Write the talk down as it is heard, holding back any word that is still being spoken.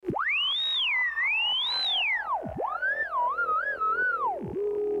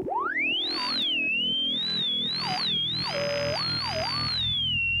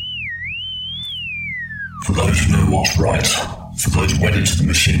what's right. For those wedded to the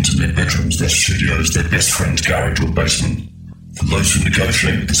machines in their bedrooms, their studios, their best friend's garage or basement. For those who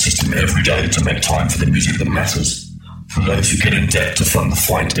negotiate with the system every day to make time for the music that matters. For those who get in debt to fund the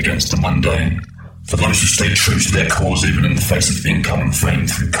fight against the mundane. For those who stay true to their cause even in the face of income and fame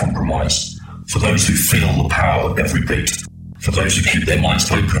through compromise. For those who feel the power of every beat. For those who keep their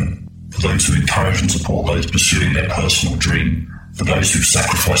minds open. For those who encourage and support those pursuing their personal dream. For those who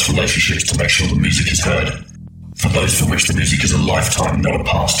sacrifice relationships to make sure the music is heard. For those for which the music is a lifetime, not a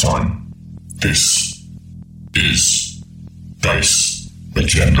pastime. This is Bass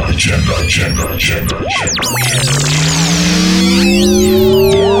Agenda.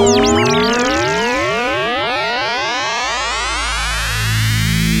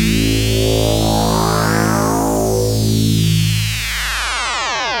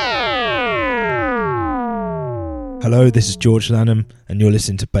 Hello, this is George LANHAM, and you're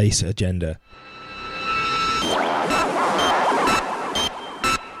listening to Bass Agenda.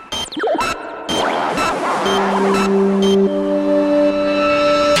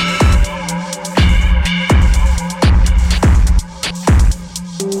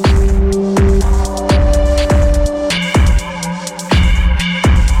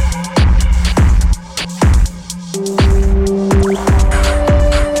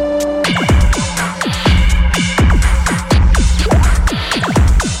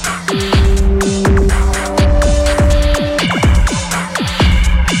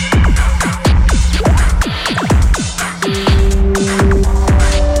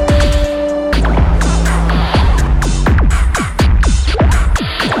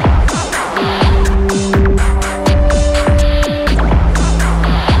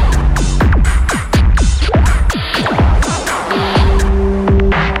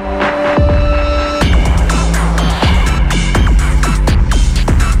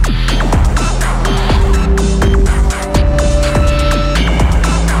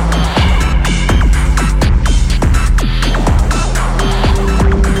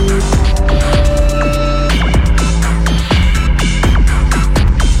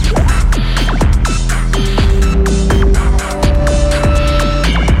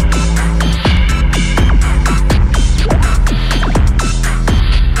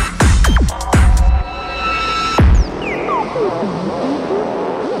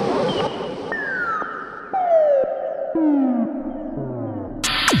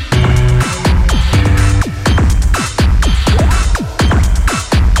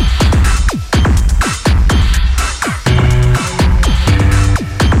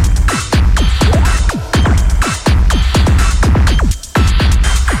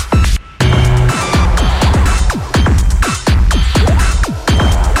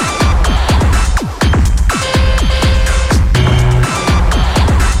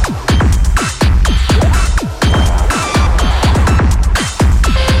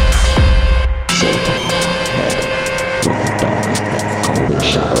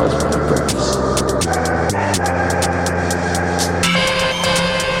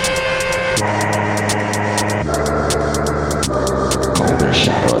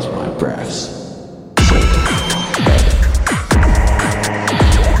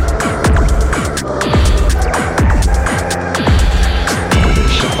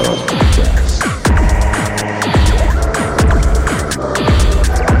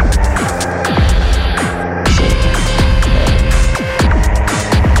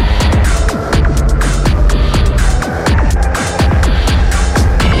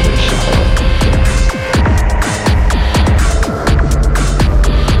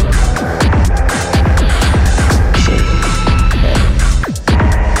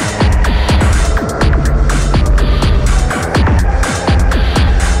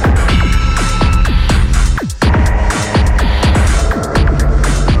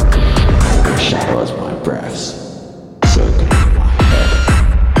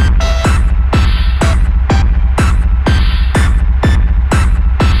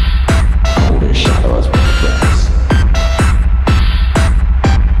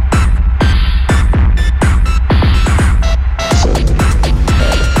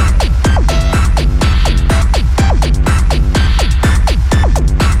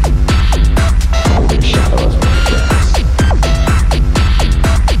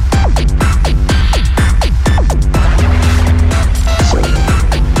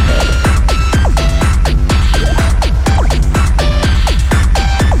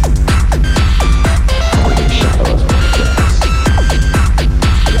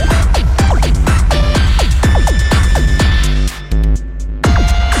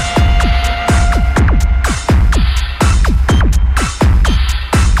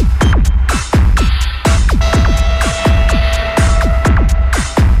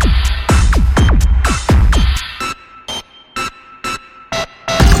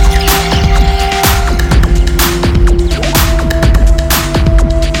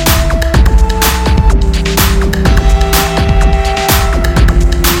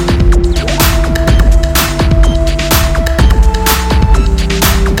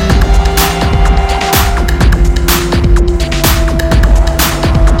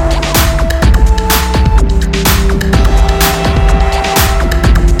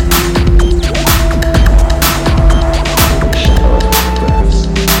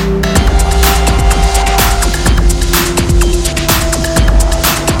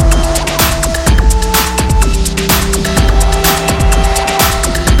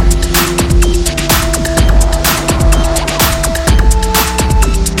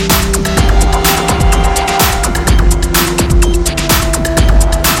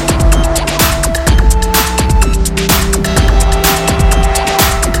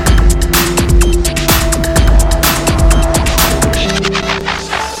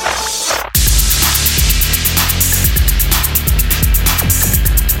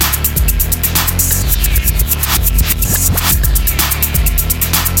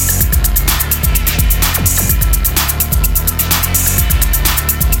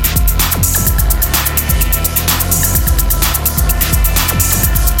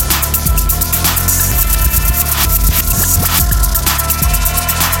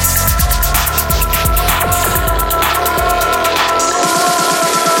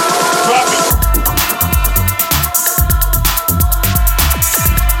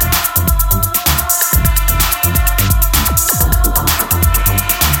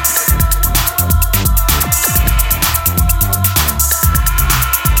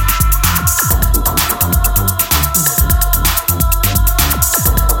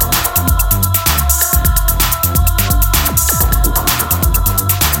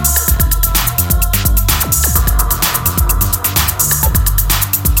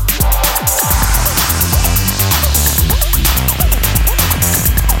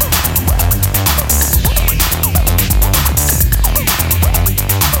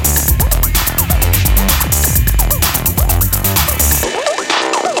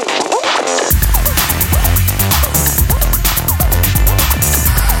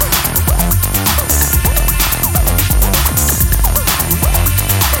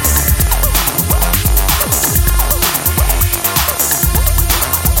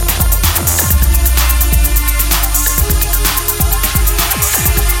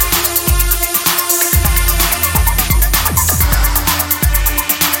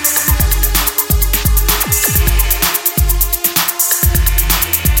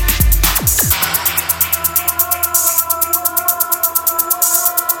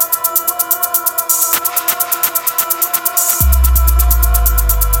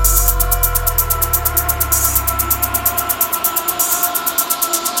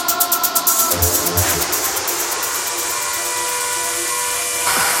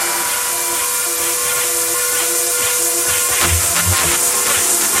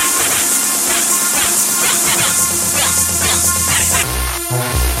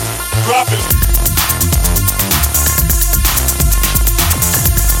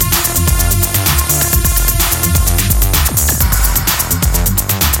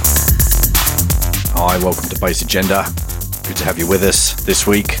 Hi, welcome to Bass Agenda. Good to have you with us this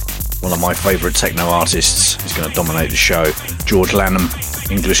week. One of my favourite techno artists is going to dominate the show. George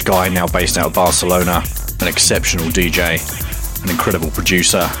LANHAM, English guy now based out of Barcelona, an exceptional DJ, an incredible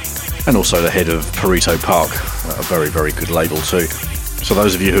producer, and also the head of Perito Park, a very, very good label too. So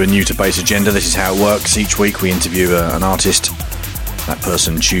those of you who are new to Bass Agenda, this is how it works. Each week we interview an artist. That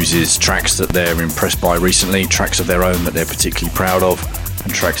person chooses tracks that they're impressed by recently, tracks of their own that they're particularly proud of,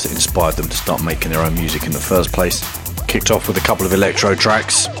 and tracks that inspired them to start making their own music in the first place. Kicked off with a couple of electro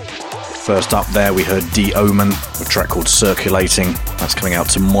tracks. First up there we heard D Omen, a track called Circulating. That's coming out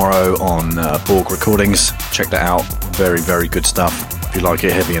tomorrow on Borg Recordings. Check that out, very, very good stuff if you like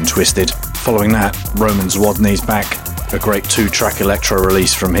it heavy and twisted. Following that, Roman Zwodny's back, a great 2-track electro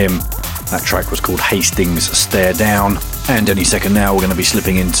release from him. That track was called Hastings Stare Down. And any second now we're going to be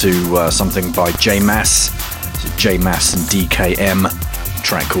slipping into something by J Mass. J Mass and DKM, a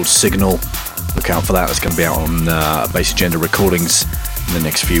track called Signal. Look out for that, it's going to be out on Bass Agenda Recordings in the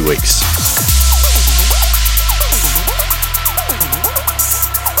next few weeks.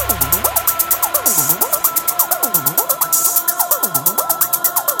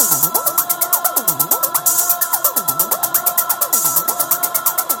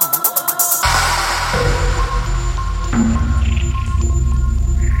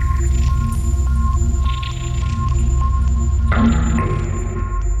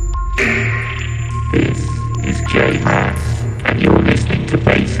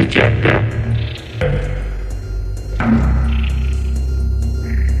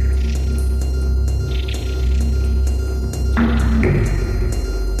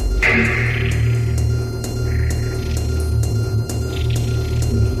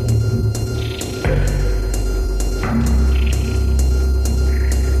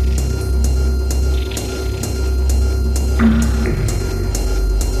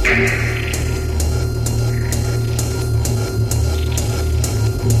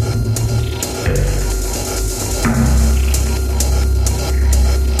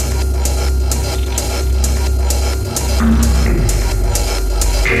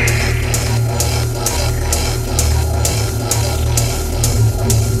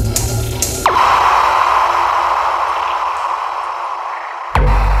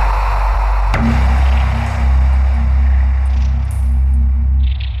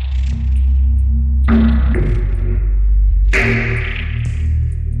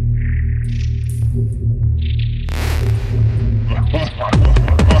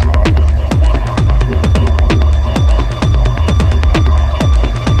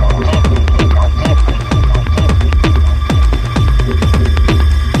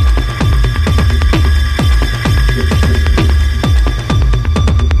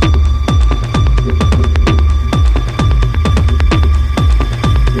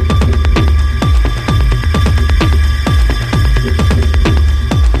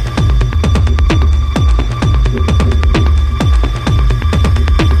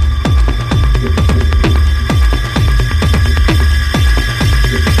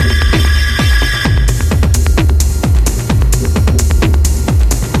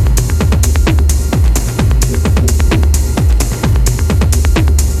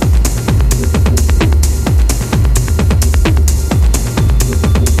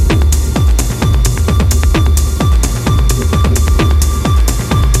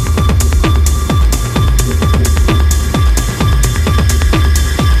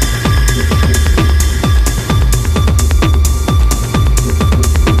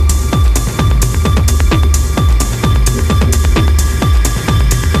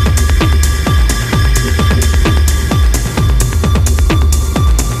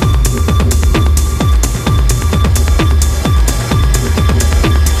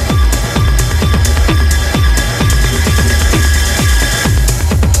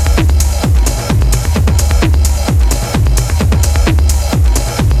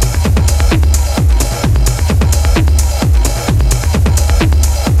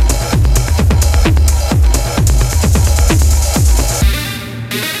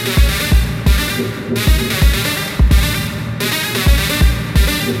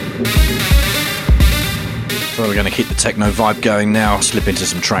 Techno vibe going now. Slip into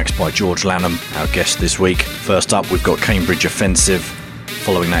some tracks by George LANHAM, our guest this week. First up, we've got Cambridge Offensive.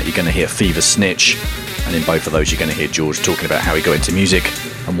 Following that, you're going to hear Fever Snitch. And in both of those, you're going to hear George talking about how he got into music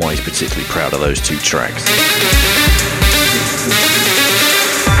and why he's particularly proud of those 2 tracks.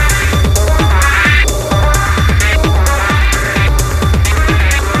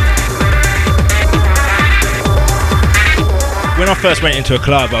 When I first went into a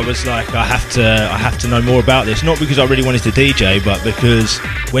club, I was like, I have to know more about this. Not because I really wanted to DJ, but because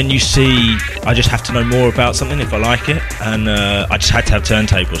when you see, I just have to know more about something if I like it. And I just had to have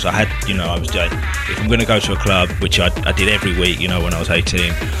turntables. I had, you know, I was if I'm going to go to a club, which I did every week, you know, when I was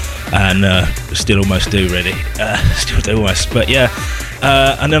 18, and still almost do really, still do almost. But yeah,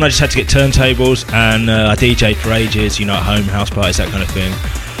 and then I just had to get turntables, and I DJ'd for ages, you know, at home, house parties, that kind of thing.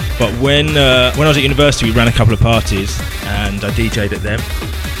 But when I was at university, we ran a couple of parties, and I DJ'd at them,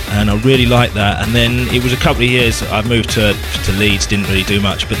 and I really liked that. And then it was a couple of years, I moved to Leeds, didn't really do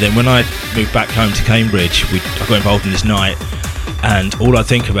much. But then when I moved back home to Cambridge, I got involved in this night, and all I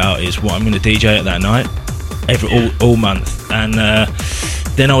think about is what I'm going to DJ at that night, all month. And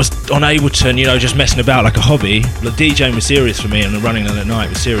then I was on Ableton, you know, just messing about like a hobby. The DJing was serious for me, and the running on the night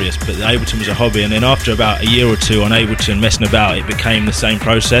was serious, but the Ableton was a hobby. And then after about a year or two on Ableton messing about, it became the same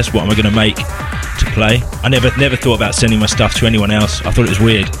process. What am I going to make to play? I never thought about sending my stuff to anyone else. I thought it was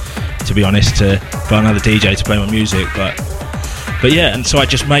weird, to be honest, to find another DJ to play my music, but yeah. And so I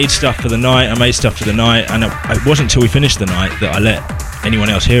just made stuff for the night. And it wasn't until we finished the night that I let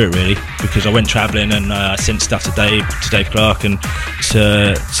anyone else hear it, really, because I went travelling, and I sent stuff to Dave Clark and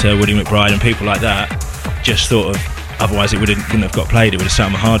to Woody McBride and people like that. Just thought of, otherwise it wouldn't have got played. It would have sat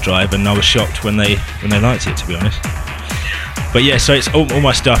on my hard drive, and I was shocked when they liked it, to be honest. But yeah, so it's all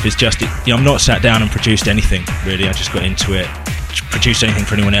my stuff is just, you know, I'm not sat down and produced anything really. I just got into it. Produce anything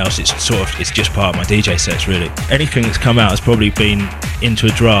for anyone else, it's just part of my DJ sets, really. Anything that's come out has probably been into a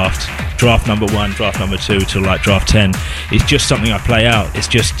draft number 1, draft number 2 to like draft 10. It's just something I play out. It's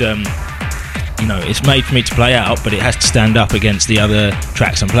just you know, it's made for me to play out, but it has to stand up against the other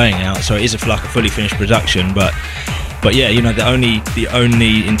tracks I'm playing out, so it is a fully finished production. But yeah, you know, the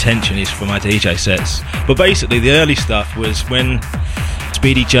only intention is for my DJ sets. But basically the early stuff was when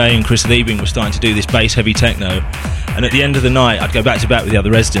Speedy J and Chris Liebing were starting to do this bass heavy techno, and at the end of the night I'd go back to back with the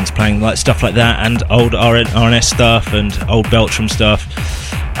other residents playing like stuff like that, and old RNS stuff and old Beltram stuff,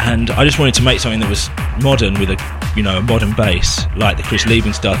 and I just wanted to make something that was modern with a modern bass like the Chris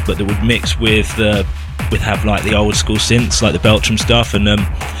Liebing stuff, but that would mix with have like the old school synths like the Beltram stuff. And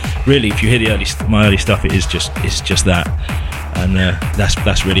really, if you hear my early stuff, it's just that, and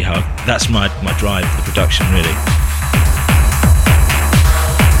that's really how that's my drive for the production, really.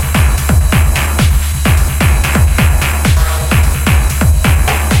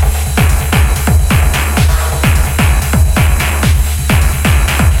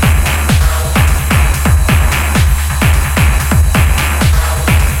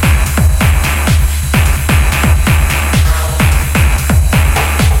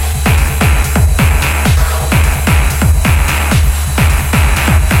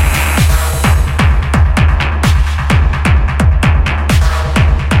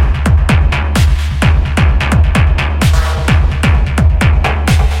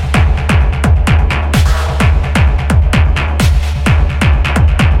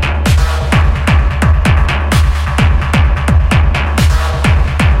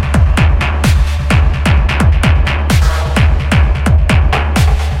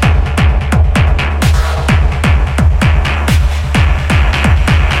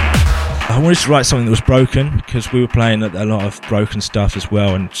 I wanted to write something that was broken, because we were playing a lot of broken stuff as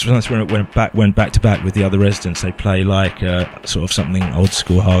well, and sometimes when it went back to back with the other residents, they play like sort of something old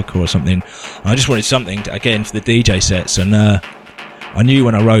school hardcore or something. And I just wanted something to, again, for the DJ sets, and I knew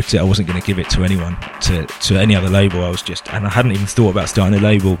when I wrote it I wasn't going to give it to anyone, to any other label. And I hadn't even thought about starting a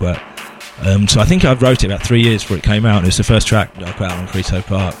label, but so I think I wrote it about 3 years before it came out, and it was the first track that I put out on Frito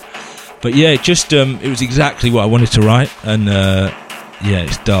Park. But yeah, it was exactly what I wanted to write, and yeah,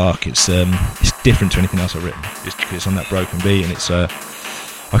 it's dark. It's different to anything else I've written, just because it's on that broken beat, and it's I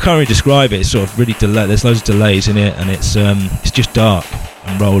can't really describe it. It's sort of really there's loads of delays in it, and it's just dark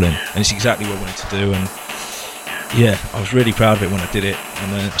and rolling, and it's exactly what I wanted to do. And yeah, I was really proud of it when I did it,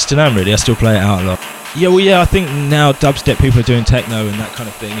 and I still am, really. I still play it out a lot. Yeah, well, yeah, I think now dubstep people are doing techno and that kind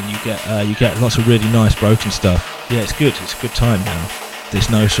of thing, and you get lots of really nice broken stuff. Yeah, it's good. It's a good time now. There's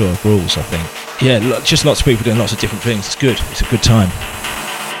no sort of rules, I think. Yeah, just lots of people doing lots of different things. It's good. It's a good time.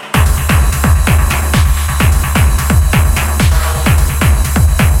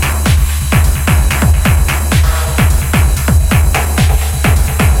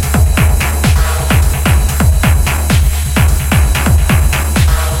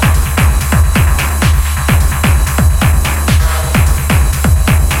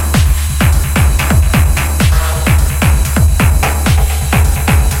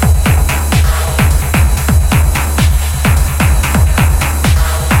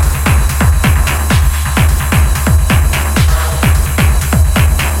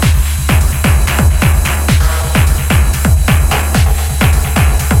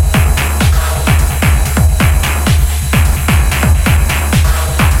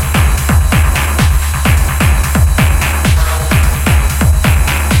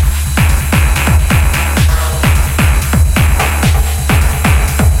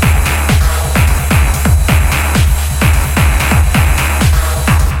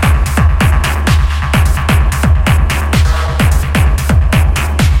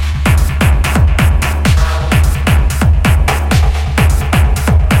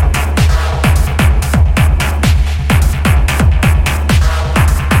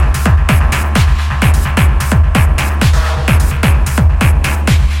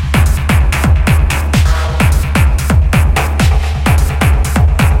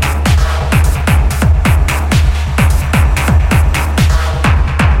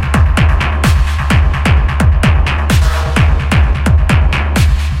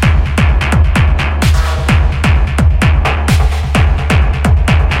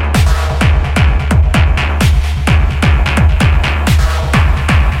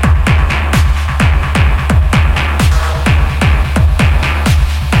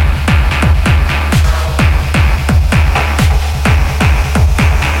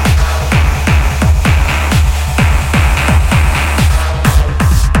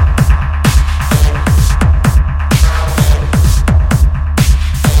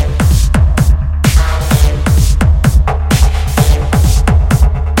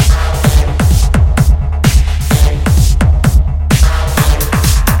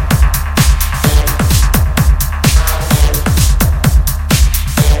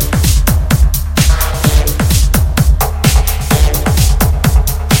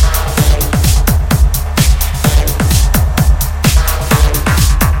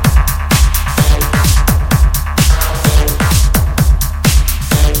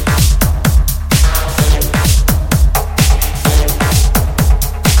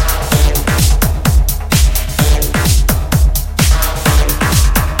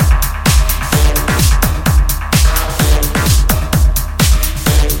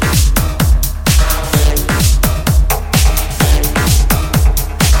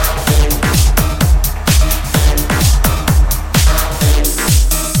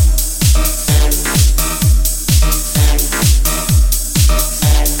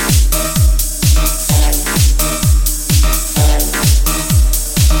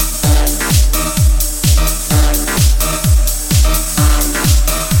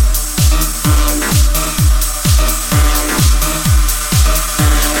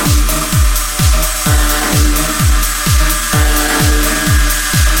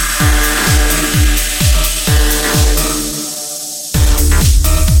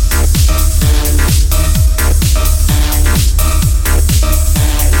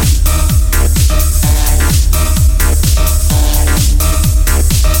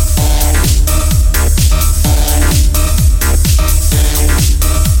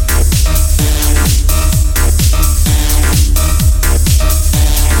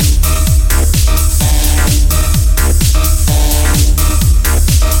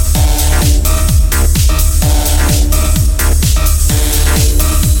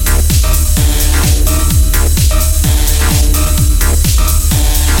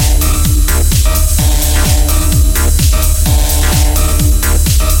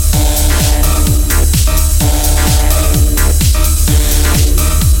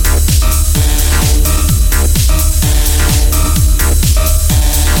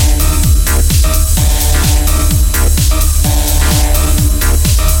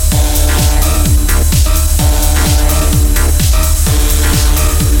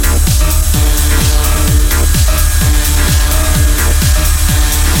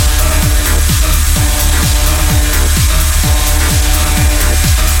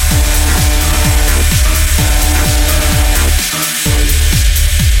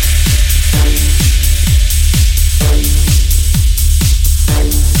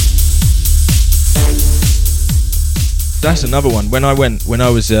 that's another one. When I went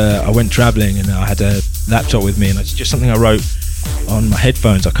travelling and I had a laptop with me, and it's just something I wrote on my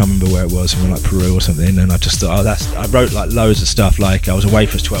headphones. I can't remember where it was, from like Peru or something. And I just thought, I wrote like loads of stuff. Like I was away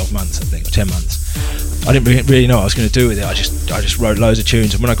for 12 months, I think, or 10 months. I didn't really know what I was going to do with it. I just wrote loads of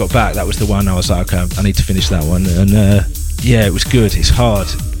tunes, and when I got back, that was the one I was like, okay, I need to finish that one. And yeah, it was good. It's hard.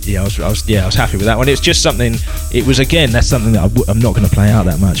 Yeah, I was happy with that one. It's just something. It was, again, that's something that I'm not going to play out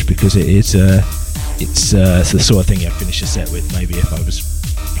that much, because it's the sort of thing you finish a set with. Maybe if I was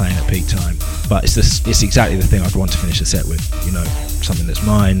playing at peak time, but it's exactly the thing I'd want to finish a set with. You know, something that's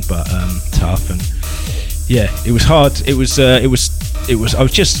mine, but tough. And yeah, it was hard. It was. I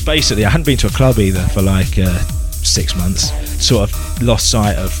was just basically, I hadn't been to a club either for like 6 months. Sort of lost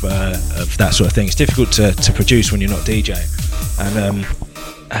sight of that sort of thing. It's difficult to produce when you're not DJ,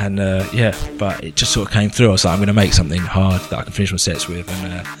 and yeah, but it just sort of came through. I was like, I'm going to make something hard that I can finish my sets with,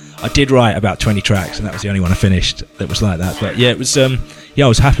 and I did write about 20 tracks, and that was the only one I finished that was like that. But yeah, it was I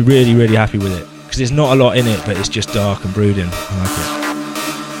was happy, really, really happy with it, because there's not a lot in it, but it's just dark and brooding. I like it.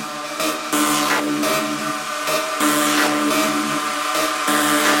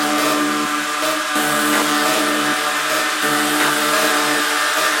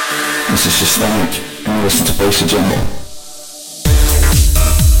 This is Systemic, and you listen to Bass Agenda.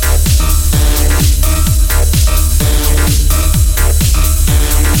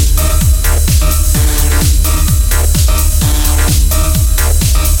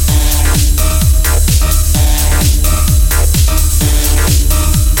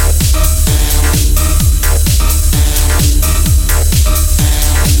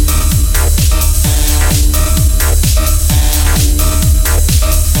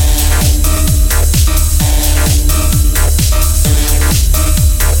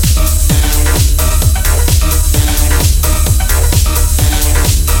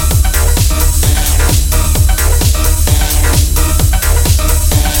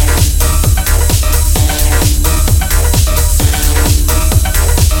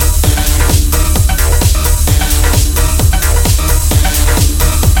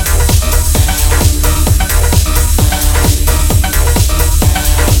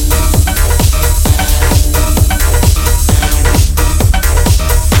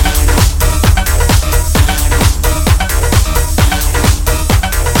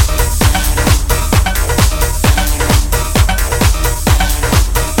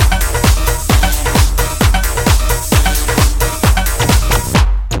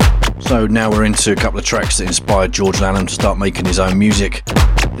 So now we're into a couple of tracks that inspired George Lanham to start making his own music.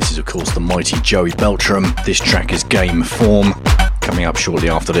 This is of course the mighty Joey Beltram. This track is Game Form. Coming up shortly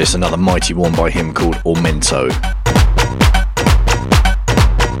after this, another mighty one by him called Aumento.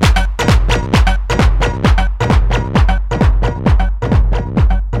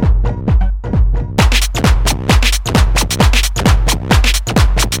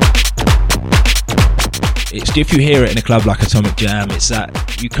 If you hear it in a club like Atomic Jam, it's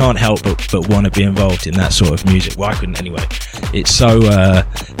that you can't help but want to be involved in that sort of music. Well, I couldn't anyway. It's so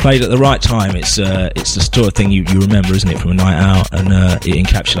played at the right time. It's the sort of thing you remember, isn't it, from a night out, and it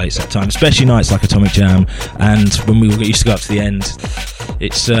encapsulates that time, especially nights like Atomic Jam. And when we used to go up to the end,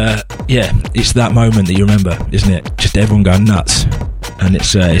 it's it's that moment that you remember, isn't it? Just everyone going nuts, and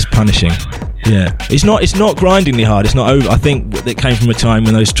it's punishing. Yeah, it's not grindingly hard. It's not over. I think it came from a time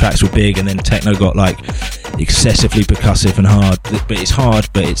when those tracks were big, and then techno got like excessively percussive and hard. But it's hard,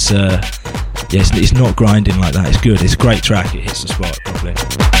 but it's not grinding like that. It's good. It's a great track. It hits the spot properly.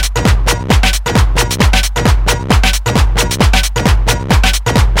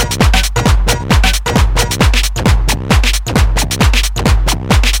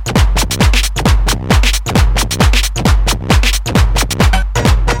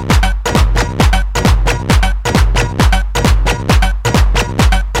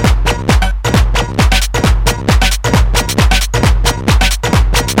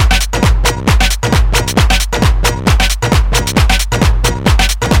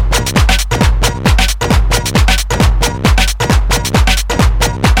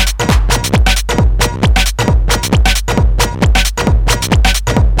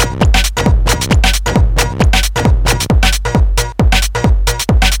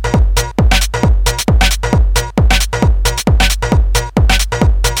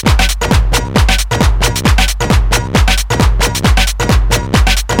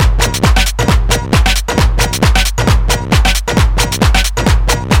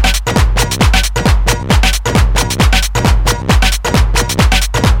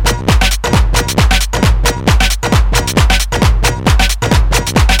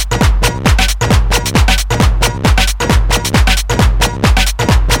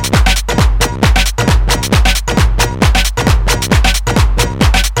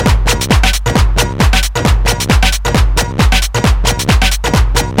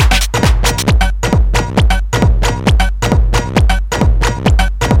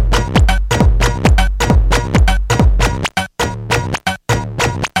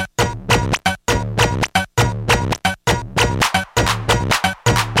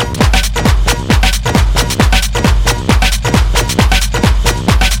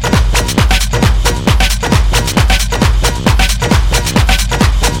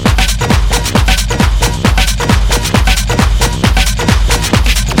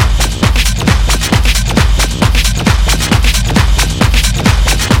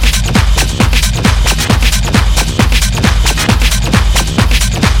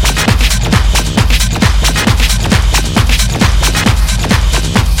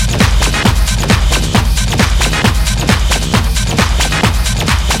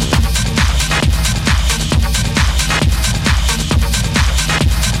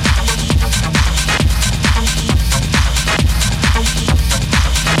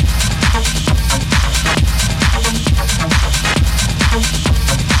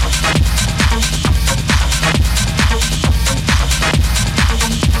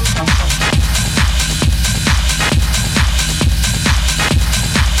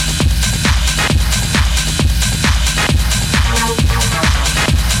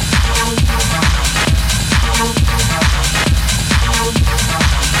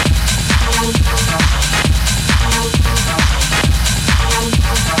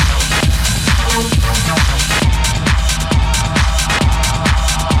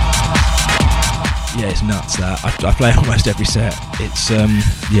 it's nuts. That I play almost every set. It's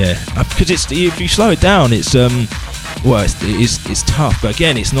because it's if you slow it down, it's it's tough. But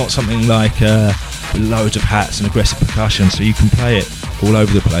again, it's not something like with loads of hats and aggressive percussion, so you can play it all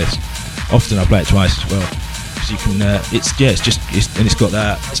over the place. Often I play it twice as well. You can, it's got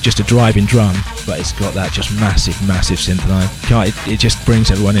that. It's just a driving drum, but it's got that just massive synth line. It just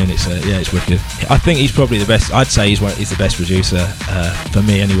brings everyone in. It's wicked. I think he's probably the best. I'd say he's the best producer for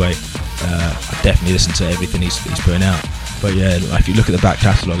me anyway. I definitely listen to everything he's putting out. But yeah, if you look at the back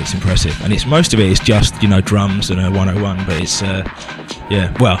catalogue, it's impressive, and most of it is just drums and a 101. But it's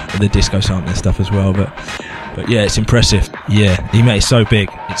the disco sampling stuff as well. But yeah, it's impressive. Yeah, he made it so big.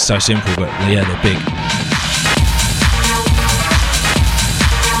 It's so simple, but yeah, they're big.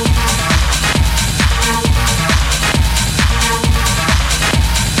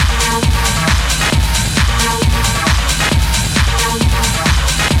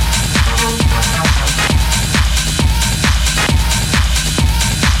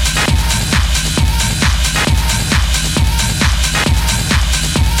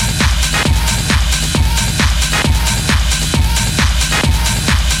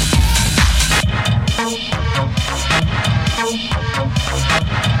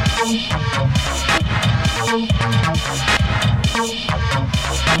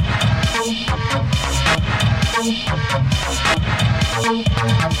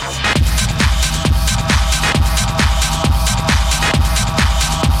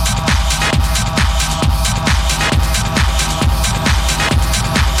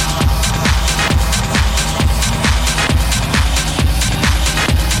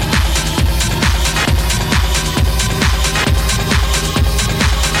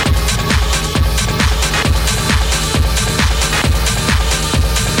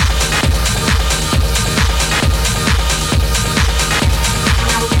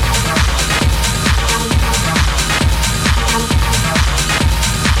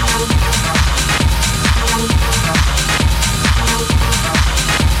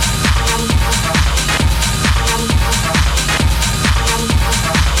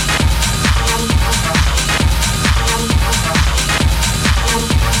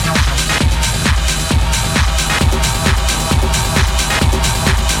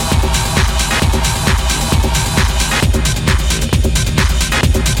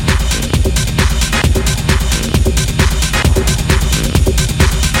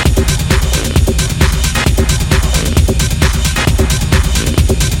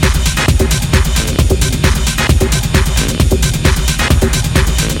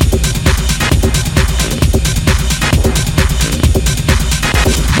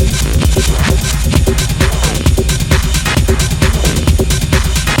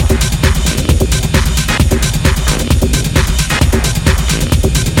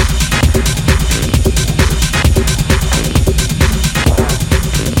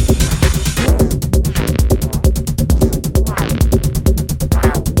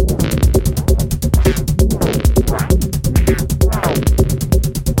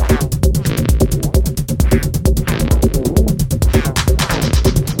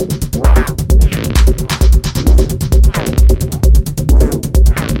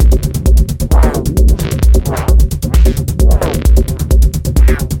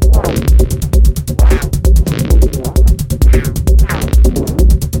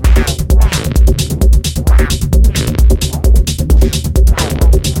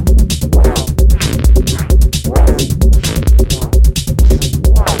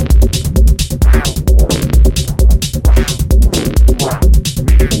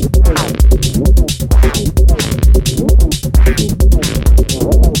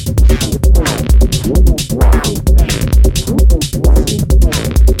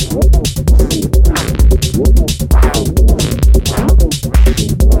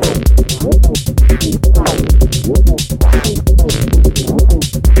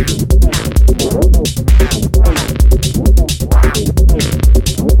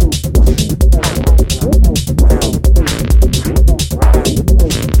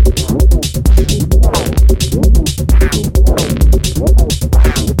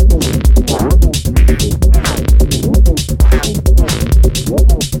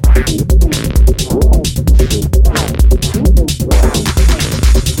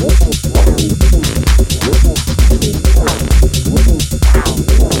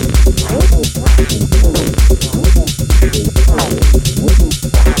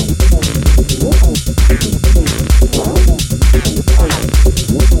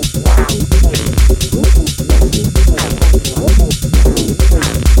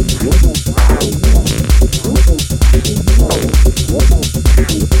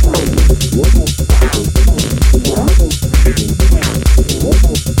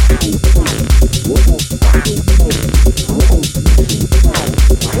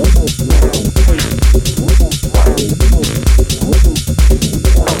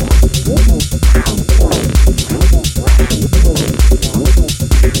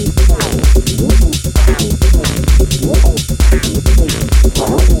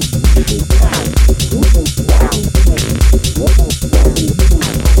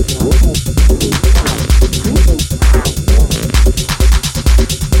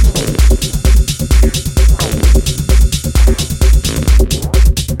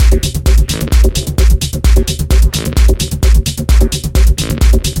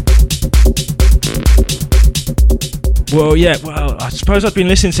 Well, yeah. Well, I suppose I'd been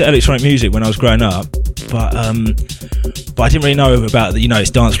listening to electronic music when I was growing up, but I didn't really know about its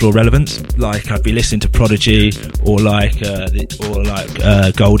dance floor relevance. Like I'd be listening to Prodigy or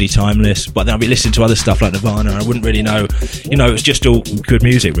Goldie Timeless, but then I'd be listening to other stuff like Nirvana, and I wouldn't really know. It was just all good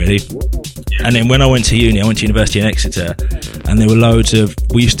music, really. And then when I went to uni, I went to university in Exeter, and there was loads of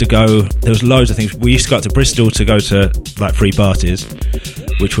things. We used to go up to Bristol to go to like free parties,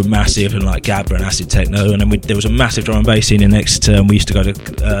 which were massive, and like Gabba and acid techno. And then there was a massive drum and bass scene in Exeter, and we used to go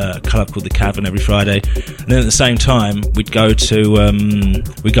to a club called the Cavern every Friday. And then at the same time, we'd go up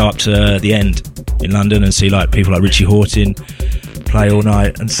to the End in London and see like people like Richie Hawtin play all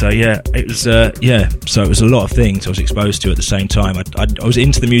night. And so it was so it was a lot of things I was exposed to at the same time. I was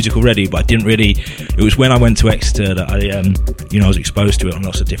into the music already, but I didn't really. It was when I went to Exeter that I was exposed to it on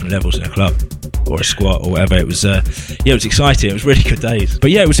lots of different levels in a club or a squat or whatever. It was it was exciting. It was really good days.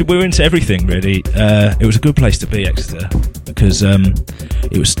 But we were into everything really. It was a good place to be, Exeter, because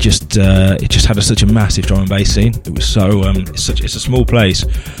it was just it just had such a massive drum and bass scene. It was so it's a small place,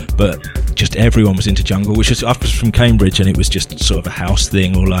 but just everyone was into jungle, which is, I was from Cambridge, and it was just sort of a house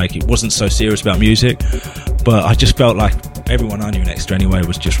thing, or like it wasn't so serious about music, but I just felt like everyone I knew in Exeter anyway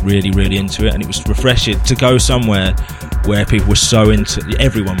was just really, really into it, and it was refreshing to go somewhere where people were so into,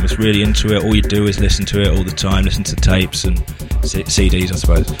 everyone was really into it. All you do is listen to it all the time, listen to tapes and CDs, I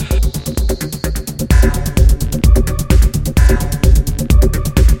suppose.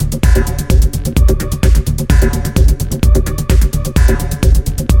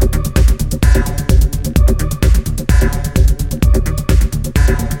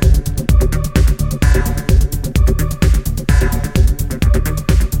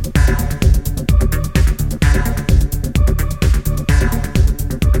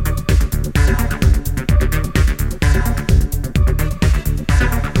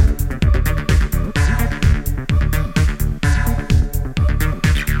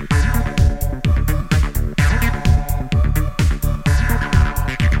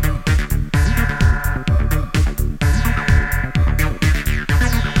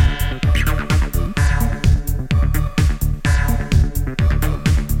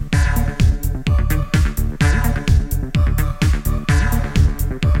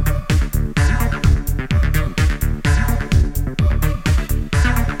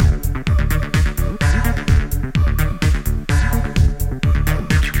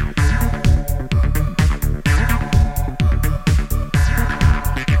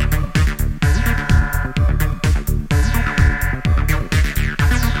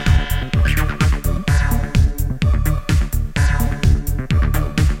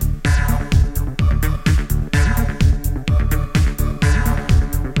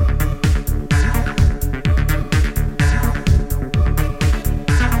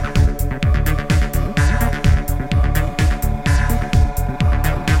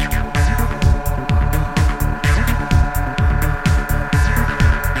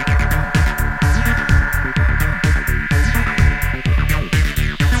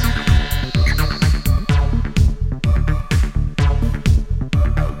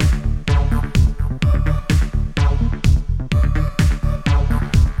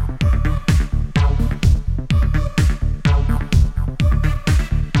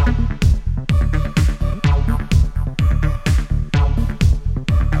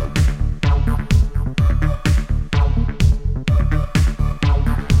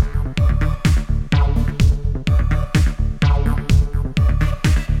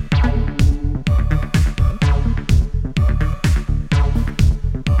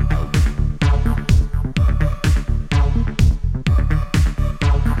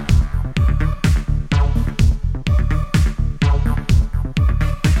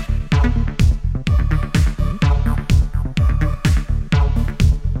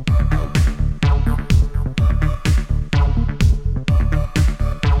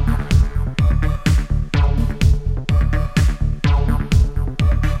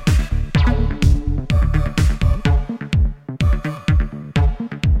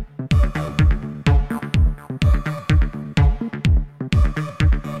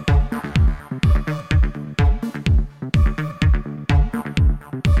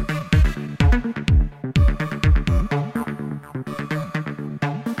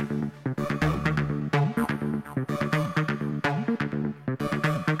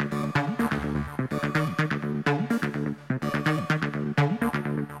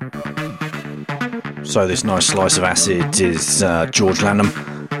 So this nice slice of acid is George Lanham,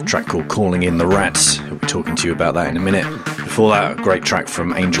 a track called Calling in the Rats. He'll be talking to you about that in a minute. Before that, a great track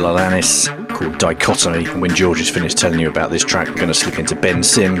from Angel Alanis called Dichotomy. And when George is finished telling you about this track, we're going to slip into Ben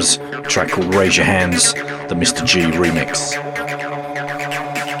Sims, a track called Raise Your Hands, the Mr. G remix.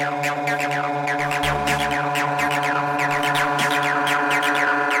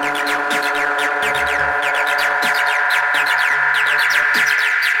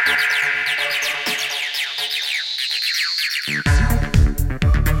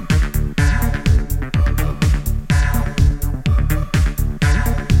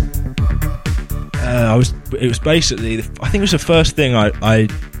 It was basically, I think it was the first thing I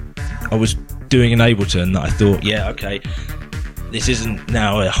was doing in Ableton that I thought, yeah, okay, this isn't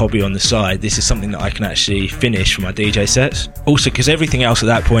now a hobby on the side, this is something that I can actually finish for my DJ sets. Also, because everything else at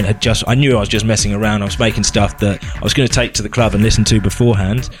that point I knew I was just messing around. I was making stuff that I was going to take to the club and listen to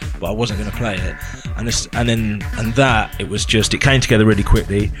beforehand, but I wasn't going to play it. It came together really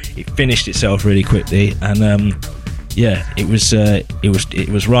quickly, it finished itself really quickly, and yeah, it was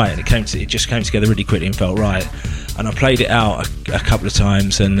right, and it just came together really quickly and felt right. And I played it out a couple of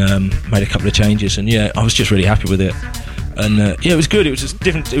times and made a couple of changes, and yeah, I was just really happy with it. And yeah, it was good. It was just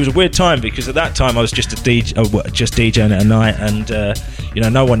different. It was a weird time because at that time I was just just DJing at a night, and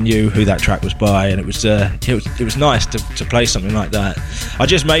no one knew who that track was by, and it was nice to play something like that. I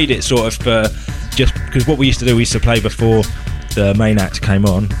just made it sort of just because what we used to do, we used to play before the main act came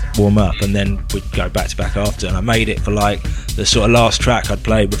on, warm up, and then we'd go back to back after, and I made it for like the sort of last track I'd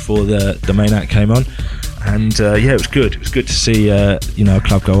play before the main act came on, and yeah, it was good. It was good to see a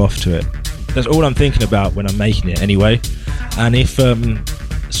club go off to it. That's all I'm thinking about when I'm making it anyway. And if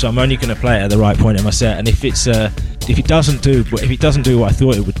so I'm only going to play it at the right point in my set, and if it doesn't do what I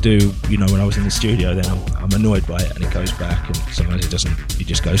thought it would do, when I was in the studio, then I'm annoyed by it and it goes back, and sometimes it doesn't, it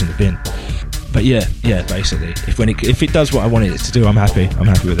just goes in the bin. But yeah, basically, if it does what I wanted it to do, I'm happy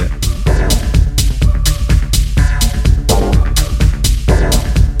with it.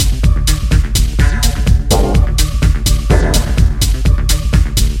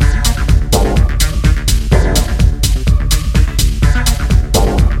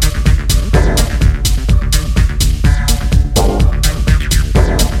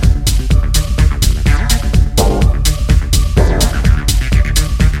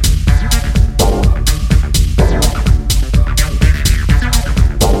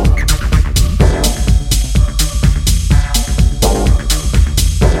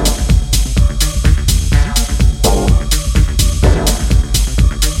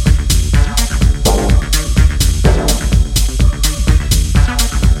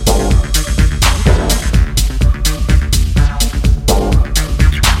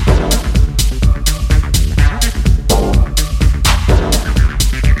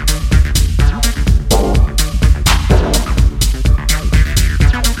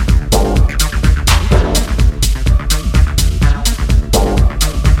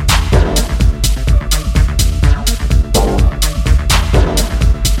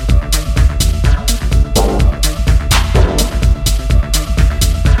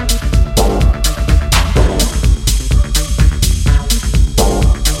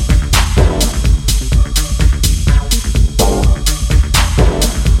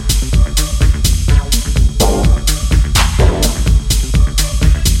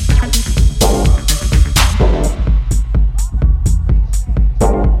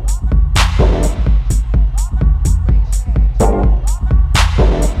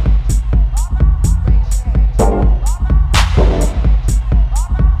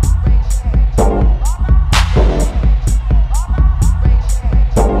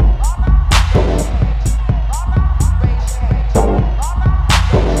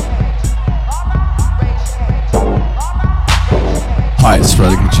 Hi, it's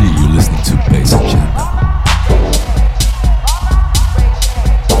Radical G. You're listening to Bass Agenda.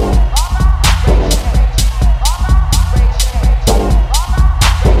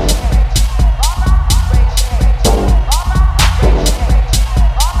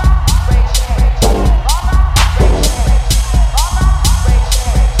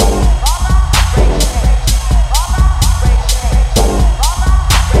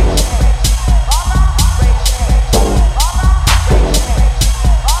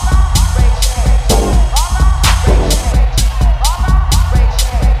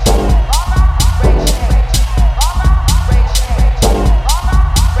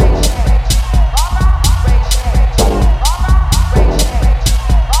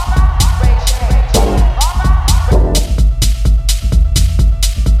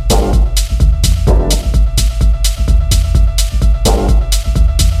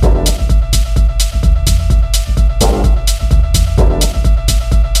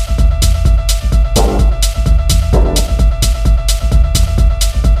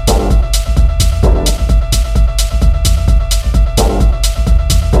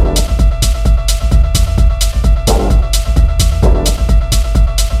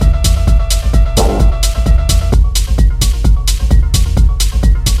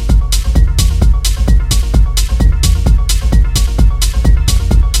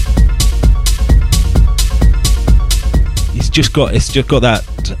 just got that.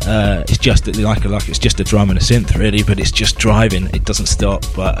 It's just like it's just a drum and a synth really, but it's just driving. It doesn't stop,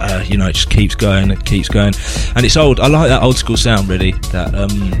 but it just keeps going. It keeps going, and it's old. I like that old school sound really.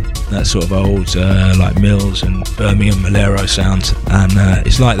 That sort of old like Mills and Birmingham Malero sound, and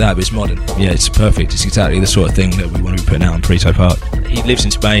it's like that, but it's modern. Yeah, it's perfect. It's exactly the sort of thing that we want to be putting out on Perito Park. He lives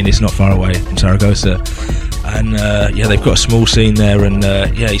in Spain. It's not far away in Zaragoza, and they've got a small scene there, and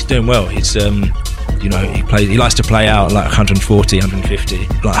he's doing well. He's he likes to play out like 140, 150,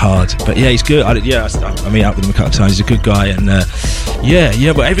 like hard. But yeah, he's good. I meet up with him a couple of times. He's a good guy, and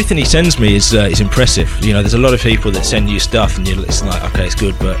but everything he sends me is impressive. There's a lot of people that send you stuff, and it's like, okay, it's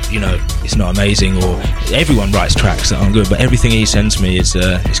good, but it's not amazing. Or everyone writes tracks that aren't good, but everything he sends me is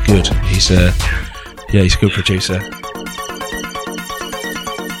good. He's a good producer.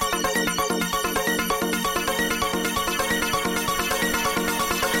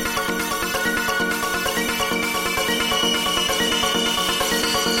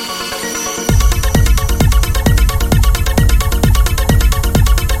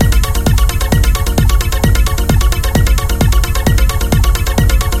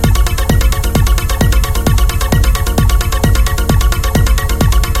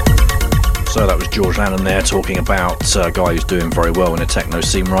 So that was George Lanham there talking about a guy who's doing very well in the techno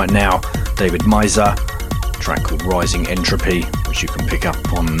scene right now, David Miser, a track called Rising Entropy, which you can pick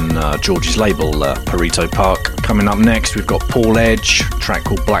up on George's label, Perito Park. Coming up next, we've got Paul Edge, a track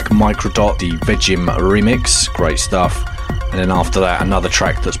called Black Microdot, the Vegim remix, great stuff. And then after that, another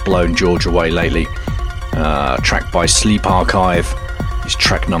track that's blown George away lately, a track by Sleep Archive. It's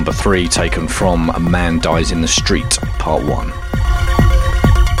track number 3, taken from A Man Dies in the Street, Part 1.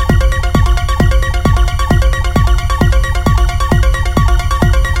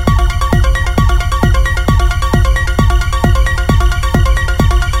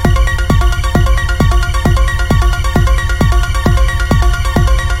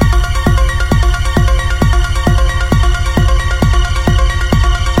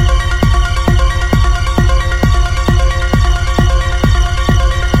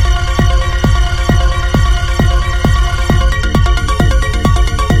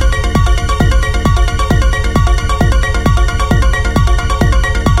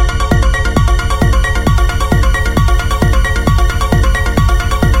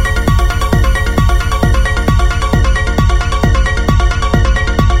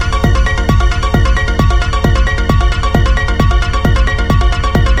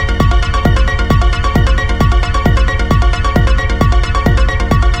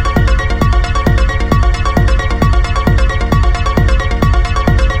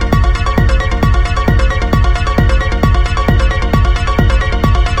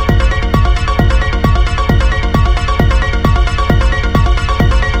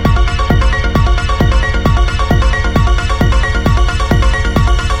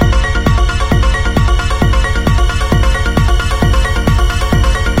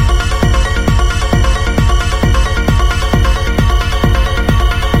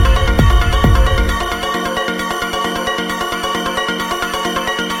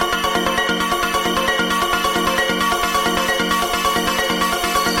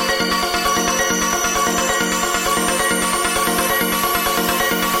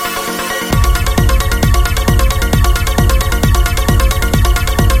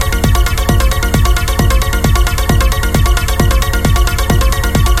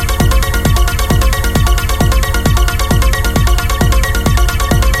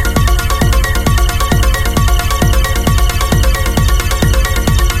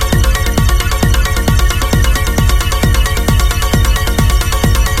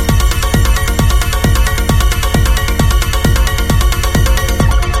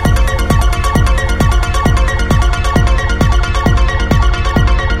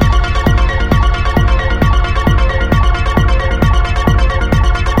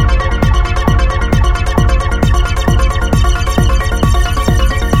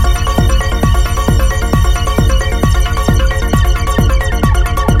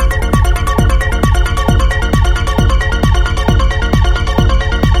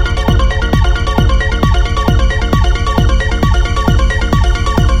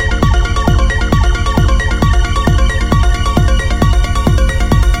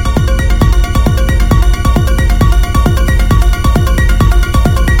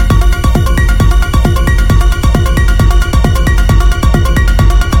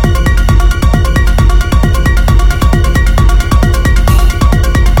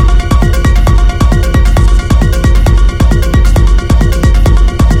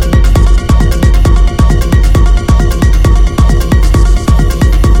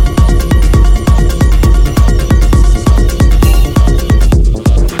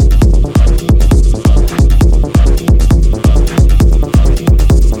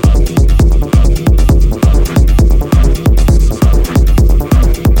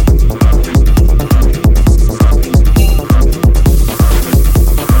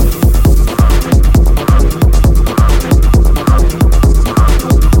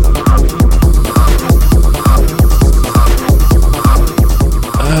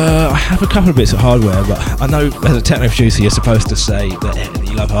 love a couple of bits of hardware, but I know as a techno producer you're supposed to say that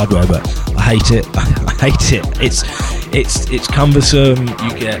you love hardware, but I hate it. I hate it. It's cumbersome.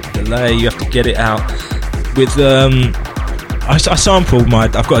 You get delay. You have to get it out. With I sampled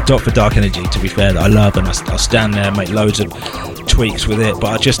I've got a dot for Dark Energy, to be fair, that I love, and I'll stand there and make loads of tweaks with it,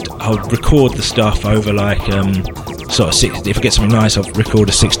 but I'll record the stuff over like sort of if I get something nice, I'll record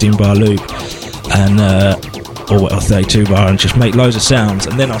a 16 bar loop and or 32 bar and just make loads of sounds,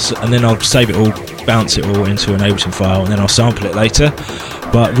 and then I'll save it all, bounce it all into an Ableton file, and then I'll sample it later.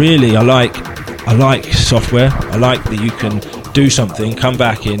 But really I like software. I like that you can do something, come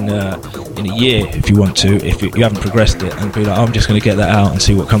back in a year if you want to, if you haven't progressed it, and be like, I'm just going to get that out and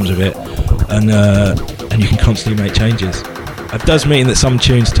see what comes of it, and you can constantly make changes. It does mean that some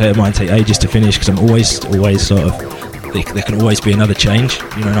tunes might take ages to finish, because I'm always sort of, there can always be another change,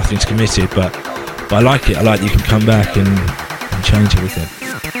 nothing's committed, but I like it. I like that you can come back and change everything.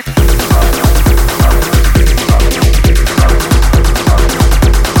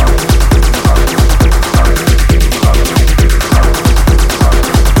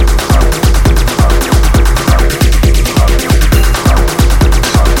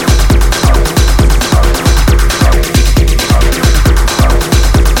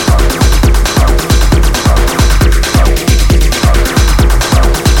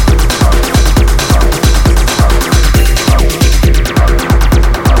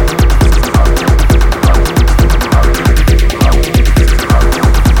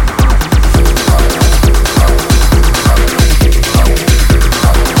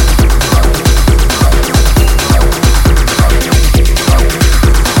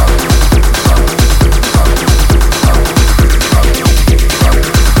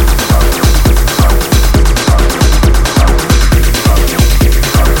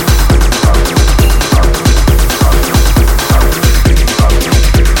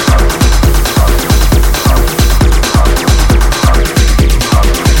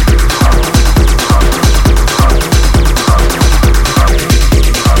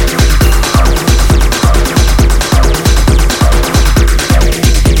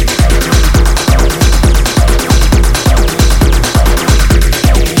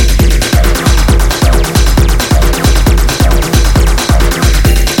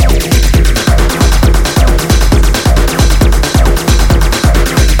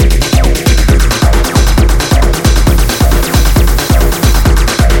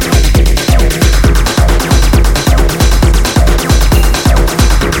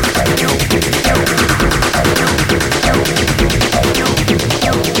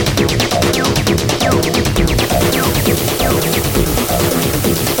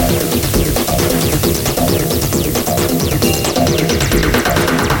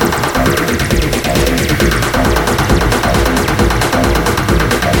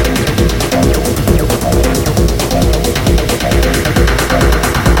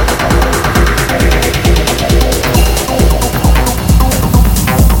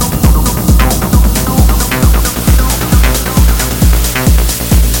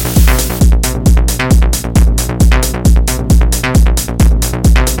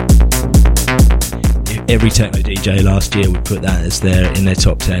 Every techno DJ last year would put that as in their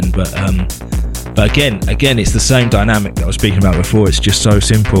top 10, but again it's the same dynamic that I was speaking about before. It's just so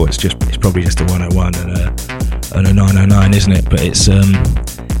simple. It's probably just a 101 and a 909, isn't it? But it's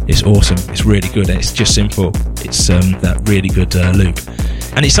awesome. It's really good. It's just simple. It's that really good loop,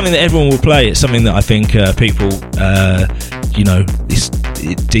 and it's something that everyone will play. It's something that I think people, these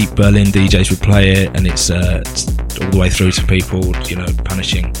deep Berlin DJs would play it, and it's all the way through to people,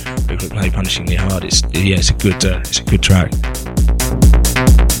 punishing people that play punishingly hard. It's a good track.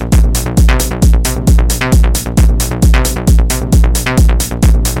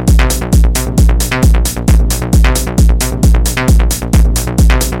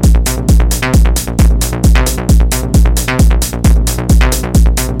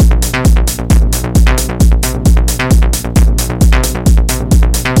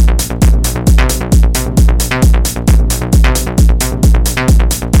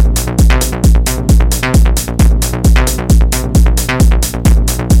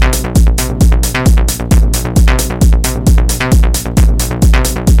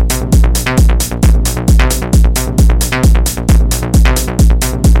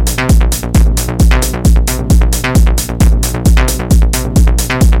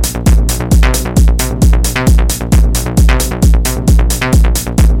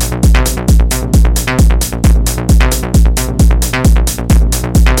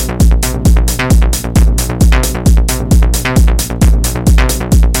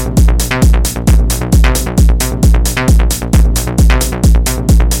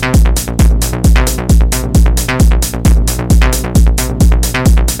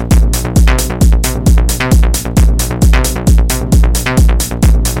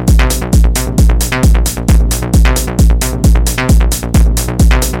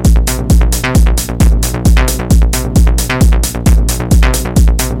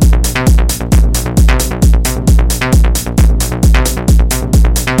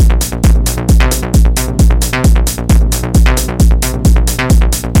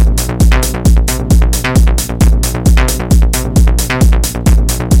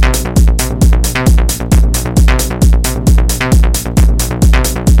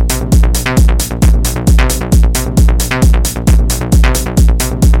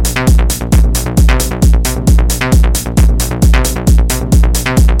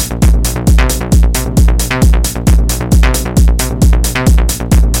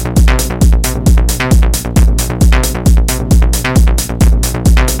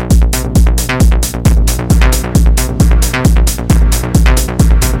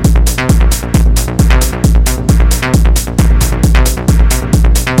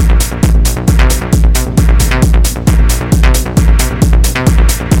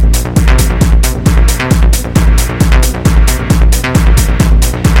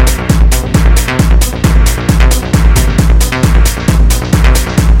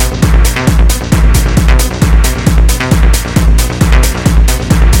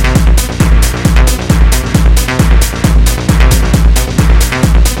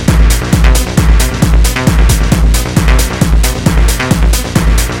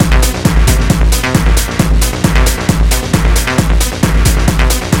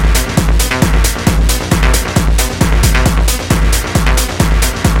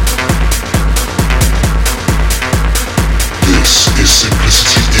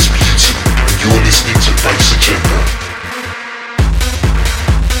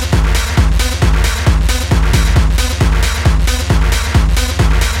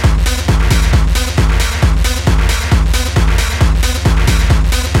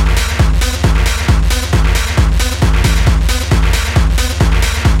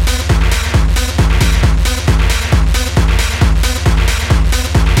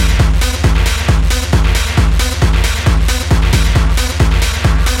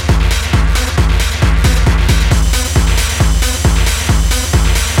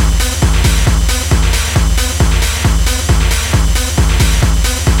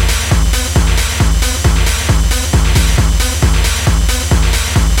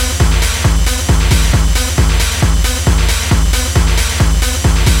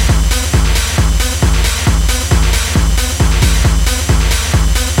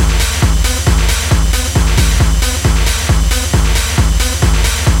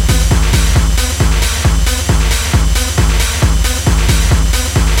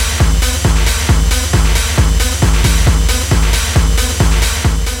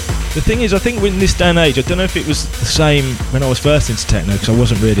 thing is, I think in this day and age, I don't know if it was the same when I was first into techno, because there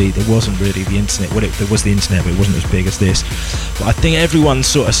wasn't really the internet. Well, there was the internet, but it wasn't as big as this. But I think everyone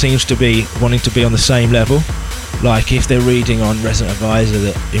sort of seems to be wanting to be on the same level. Like if they're reading on Resident Advisor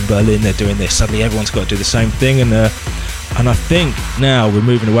that in Berlin they're doing this, suddenly everyone's got to do the same thing, and I think now we're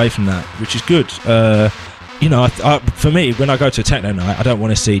moving away from that, which is good. You know, for me, when I go to a techno night, I don't want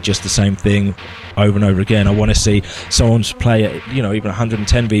to see just the same thing over and over again. I want to see someone play at, you know, even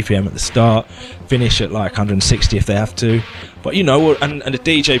 110 BPM at the start, finish at like 160 if they have to. But you know, and the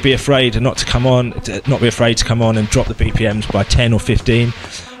DJ be afraid not to come on, not be afraid to come on and drop the BPMs by 10 or 15,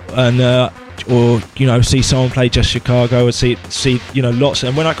 and or you know, see someone play just Chicago, or see you know, lots.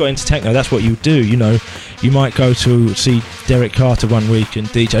 And when I got into techno, that's what you do. You know, you might go to see Derek Carter one week and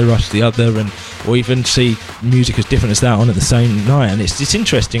DJ Rush the other, and or even see music as different as that on at the same night, and it's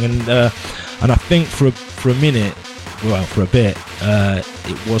interesting. And I think for a minute, well, for a bit, there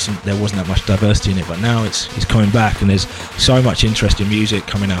wasn't that much diversity in it, but now it's coming back, and there's so much interesting music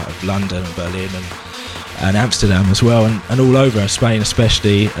coming out of London and Berlin and Amsterdam as well, and all over, Spain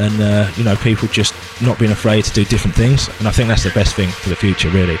especially, and you know, people just not being afraid to do different things, and I think that's the best thing for the future,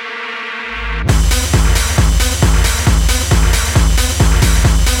 really.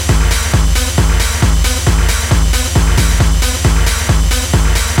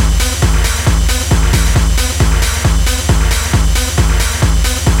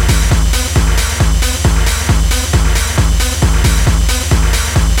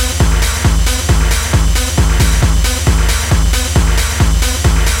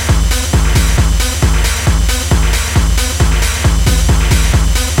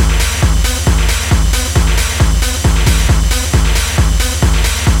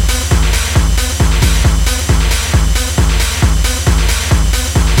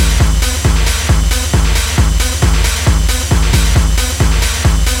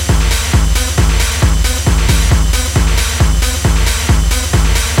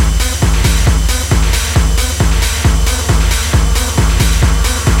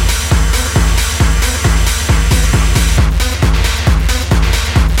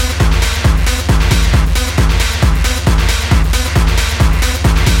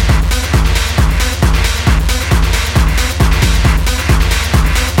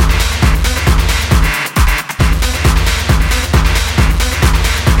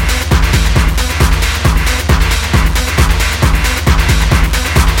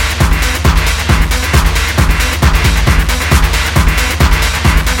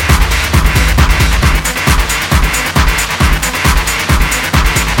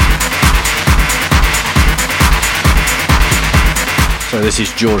 This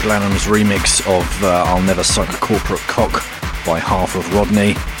is George Lanham's remix of I'll Never Suck a Corporate Cock by half of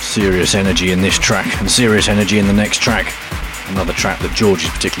Rodney. Serious energy in this track, and serious energy in the next track. Another track that George is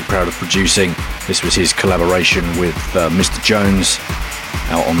particularly proud of producing. This was his collaboration with Mr. Jones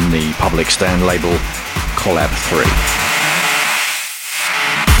out on the Public Stand label, Collab 3.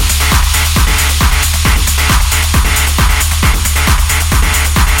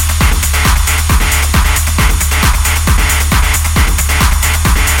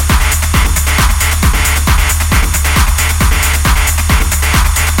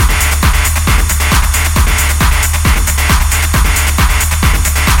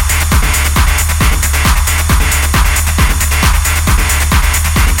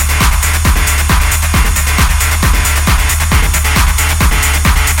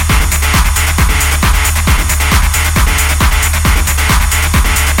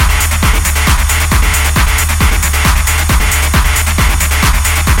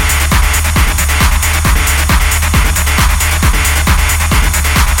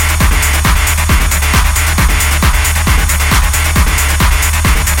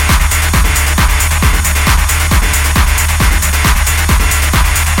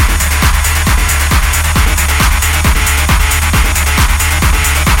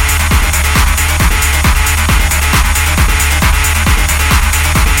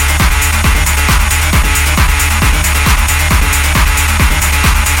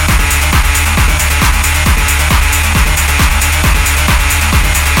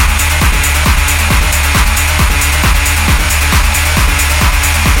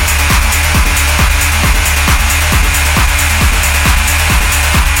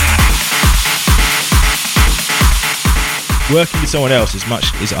 Working with someone else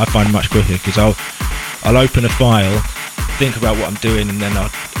I find much quicker, because I'll open a file, think about what I'm doing, and then I'll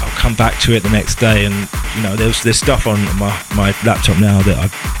come back to it the next day. And you know, there's stuff on my laptop now that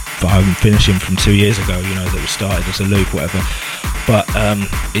I've but I'm finishing from 2 years ago, that was started as a loop, whatever. But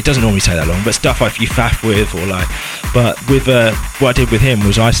it doesn't normally take that long. But stuff you faff with, but with what I did with him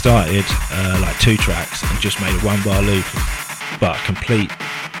was I started 2 tracks and just made a 1 bar loop, but complete,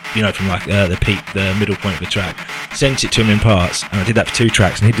 from the middle point of the track. Sent it to him in parts, and I did that for 2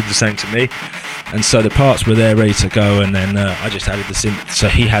 tracks, and he did the same to me. And so the parts were there ready to go, and then I just added the synth. So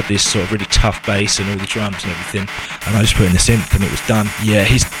he had this sort of really tough bass and all the drums and everything, and I just put in the synth, and it was done. Yeah,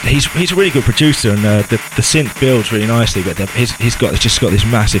 he's a really good producer, and the synth builds really nicely. But he's just got this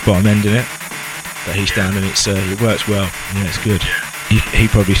massive bottom end in it that he's done, and it works well. Yeah, it's good. He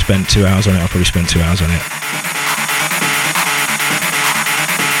probably spent 2 hours on it. I probably spent 2 hours on it.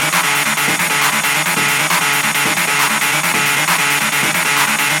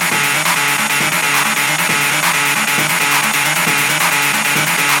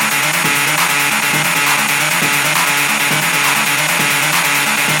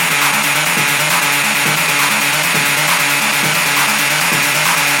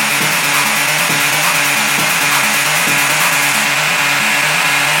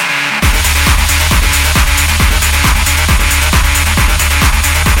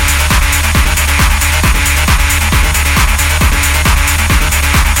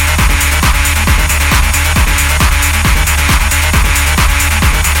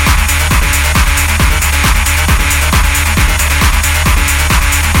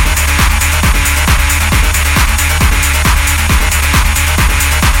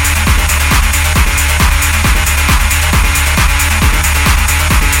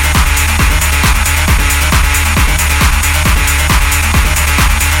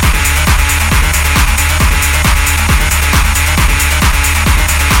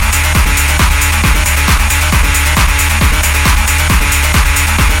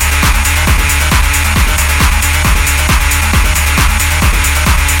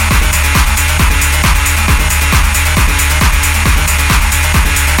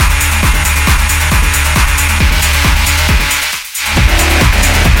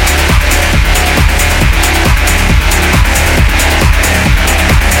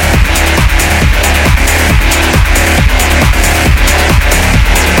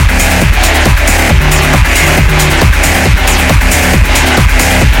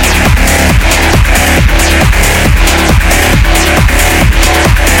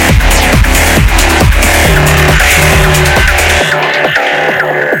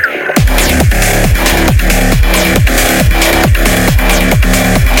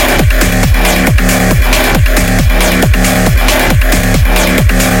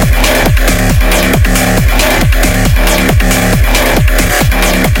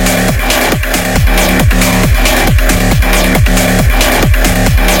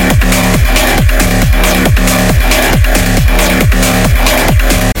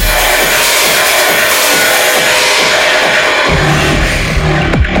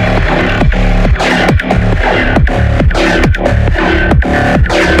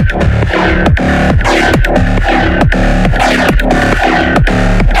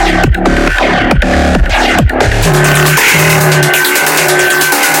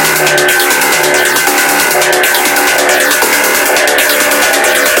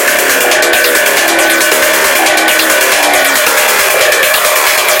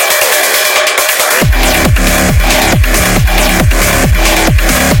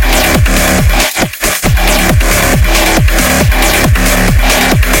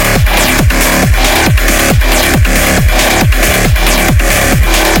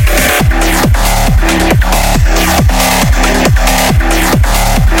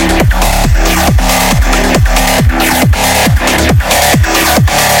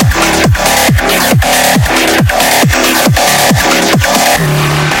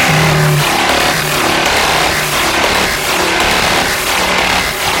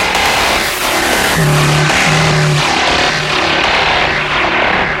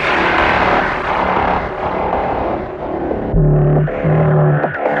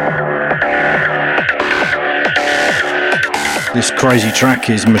 This crazy track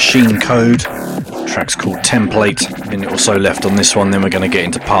is Machine Code. The track's called Template. A minute or so left on this one, then we're going to get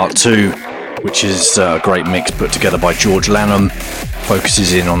into part 2, which is a great mix put together by George Lanham.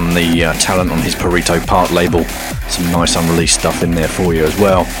 Focuses in on the talent on his Perito Part label. Some nice unreleased stuff in there for you as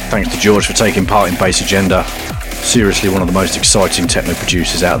well. Thanks to George for taking part in Bass Agenda. Seriously one of the most exciting techno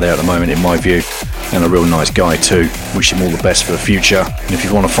producers out there at the moment in my view, and a real nice guy too. Wish him all the best for the future. And if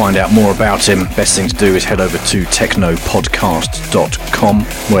you want to find out more about him, best thing to do is head over to technopodcast.com,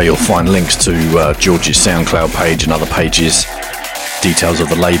 where you'll find links to George's SoundCloud page and other pages, details of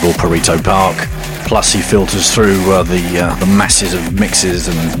the label Perito Park, Plus he filters through the masses of mixes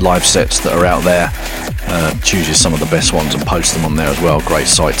and live sets that are out there, chooses some of the best ones and posts them on there as well. Great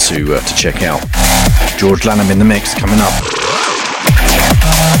site to check out. George Lanham in the mix coming up.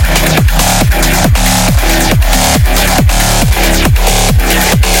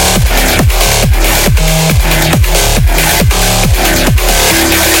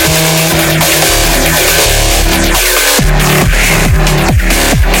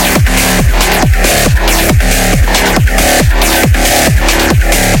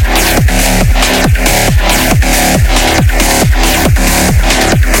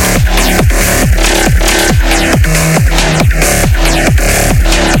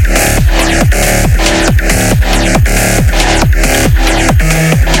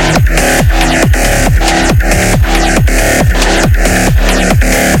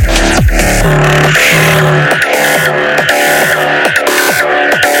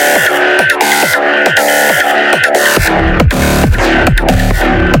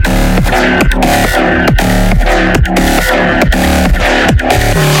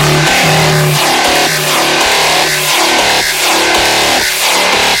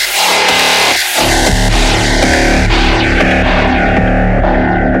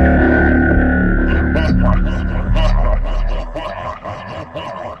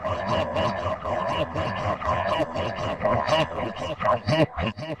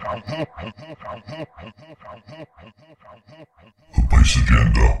 The Bass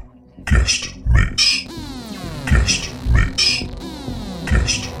Agenda Guest Mix. Guest Mix.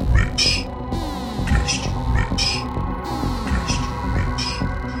 Guest Mix. Guest Mix. Guest Mix.